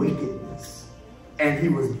midst of wickedness. And he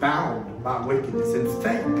was bound by wickedness. And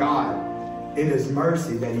thank God in his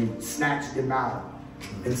mercy that he snatched him out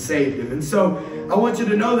and saved him. And so I want you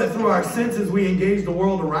to know that through our senses we engage the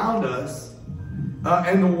world around us.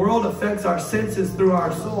 And the world affects our senses through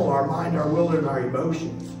our soul, our mind, our will, and our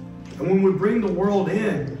emotions. And when we bring the world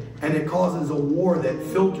in, and it causes a war that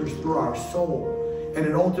filters through our soul, and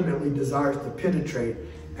it ultimately desires to penetrate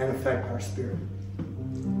and affect our spirit.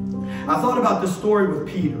 I thought about the story with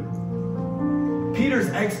Peter. Peter's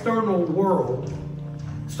external world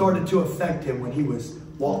started to affect him when he was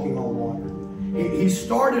walking on water. He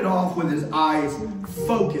started off with his eyes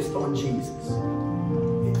focused on Jesus.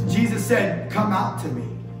 Jesus said, come out to me.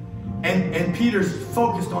 And Peter's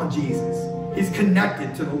focused on Jesus. He's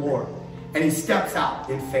connected to the Lord. And he steps out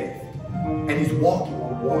in faith. And he's walking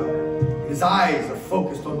on water. His eyes are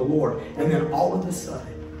focused on the Lord. And then all of a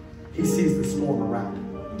sudden, he sees the storm around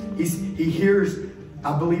him. He hears,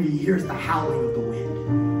 I believe he hears the howling of the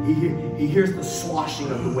wind. He hears the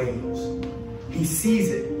sloshing of the waves. He sees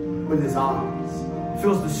it with his eyes. He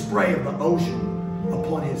feels the spray of the ocean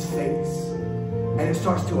upon his face. And it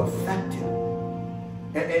starts to affect him.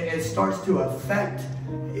 It starts to affect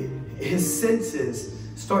his senses,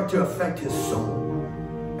 start to affect his soul.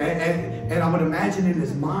 And I would imagine in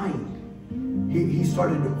his mind, he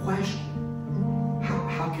started to question,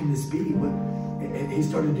 how can this be? And he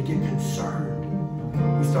started to get concerned.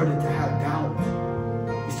 He started to have doubt.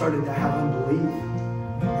 He started to have unbelief.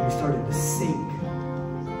 And he started to sink.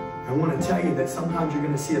 I want to tell you that sometimes you're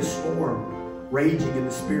going to see a storm raging in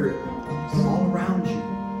the spirit all around you.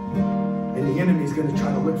 And the enemy's going to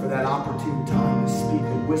try to look for that opportune time to speak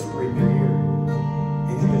and whisper in your ear.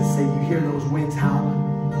 And he's going to say, you hear those winds howling?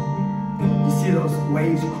 You see those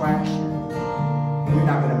waves crashing? You're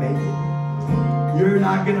not going to make it. You're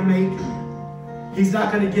not going to make it. He's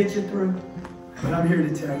not going to get you through. But I'm here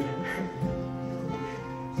to tell you,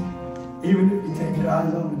 even if you take your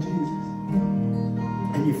eyes off of Jesus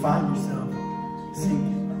and you find yourself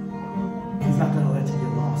sinking, He's not going to let you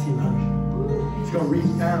get lost. He loves you. He's going to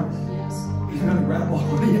reach down. He's going to grab a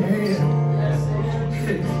hold of your hand.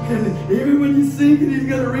 And even when you're sinking, He's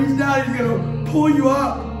going to reach down. He's going to pull you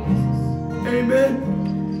up. Amen.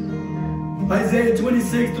 Isaiah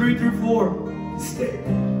 26,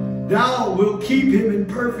 3-4. Thou wilt keep him in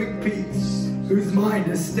perfect peace, whose mind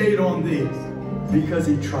is stayed on thee, because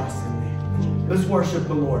he trusts in thee. Let's worship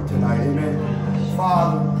the Lord tonight. Amen.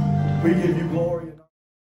 Father, we give you glory.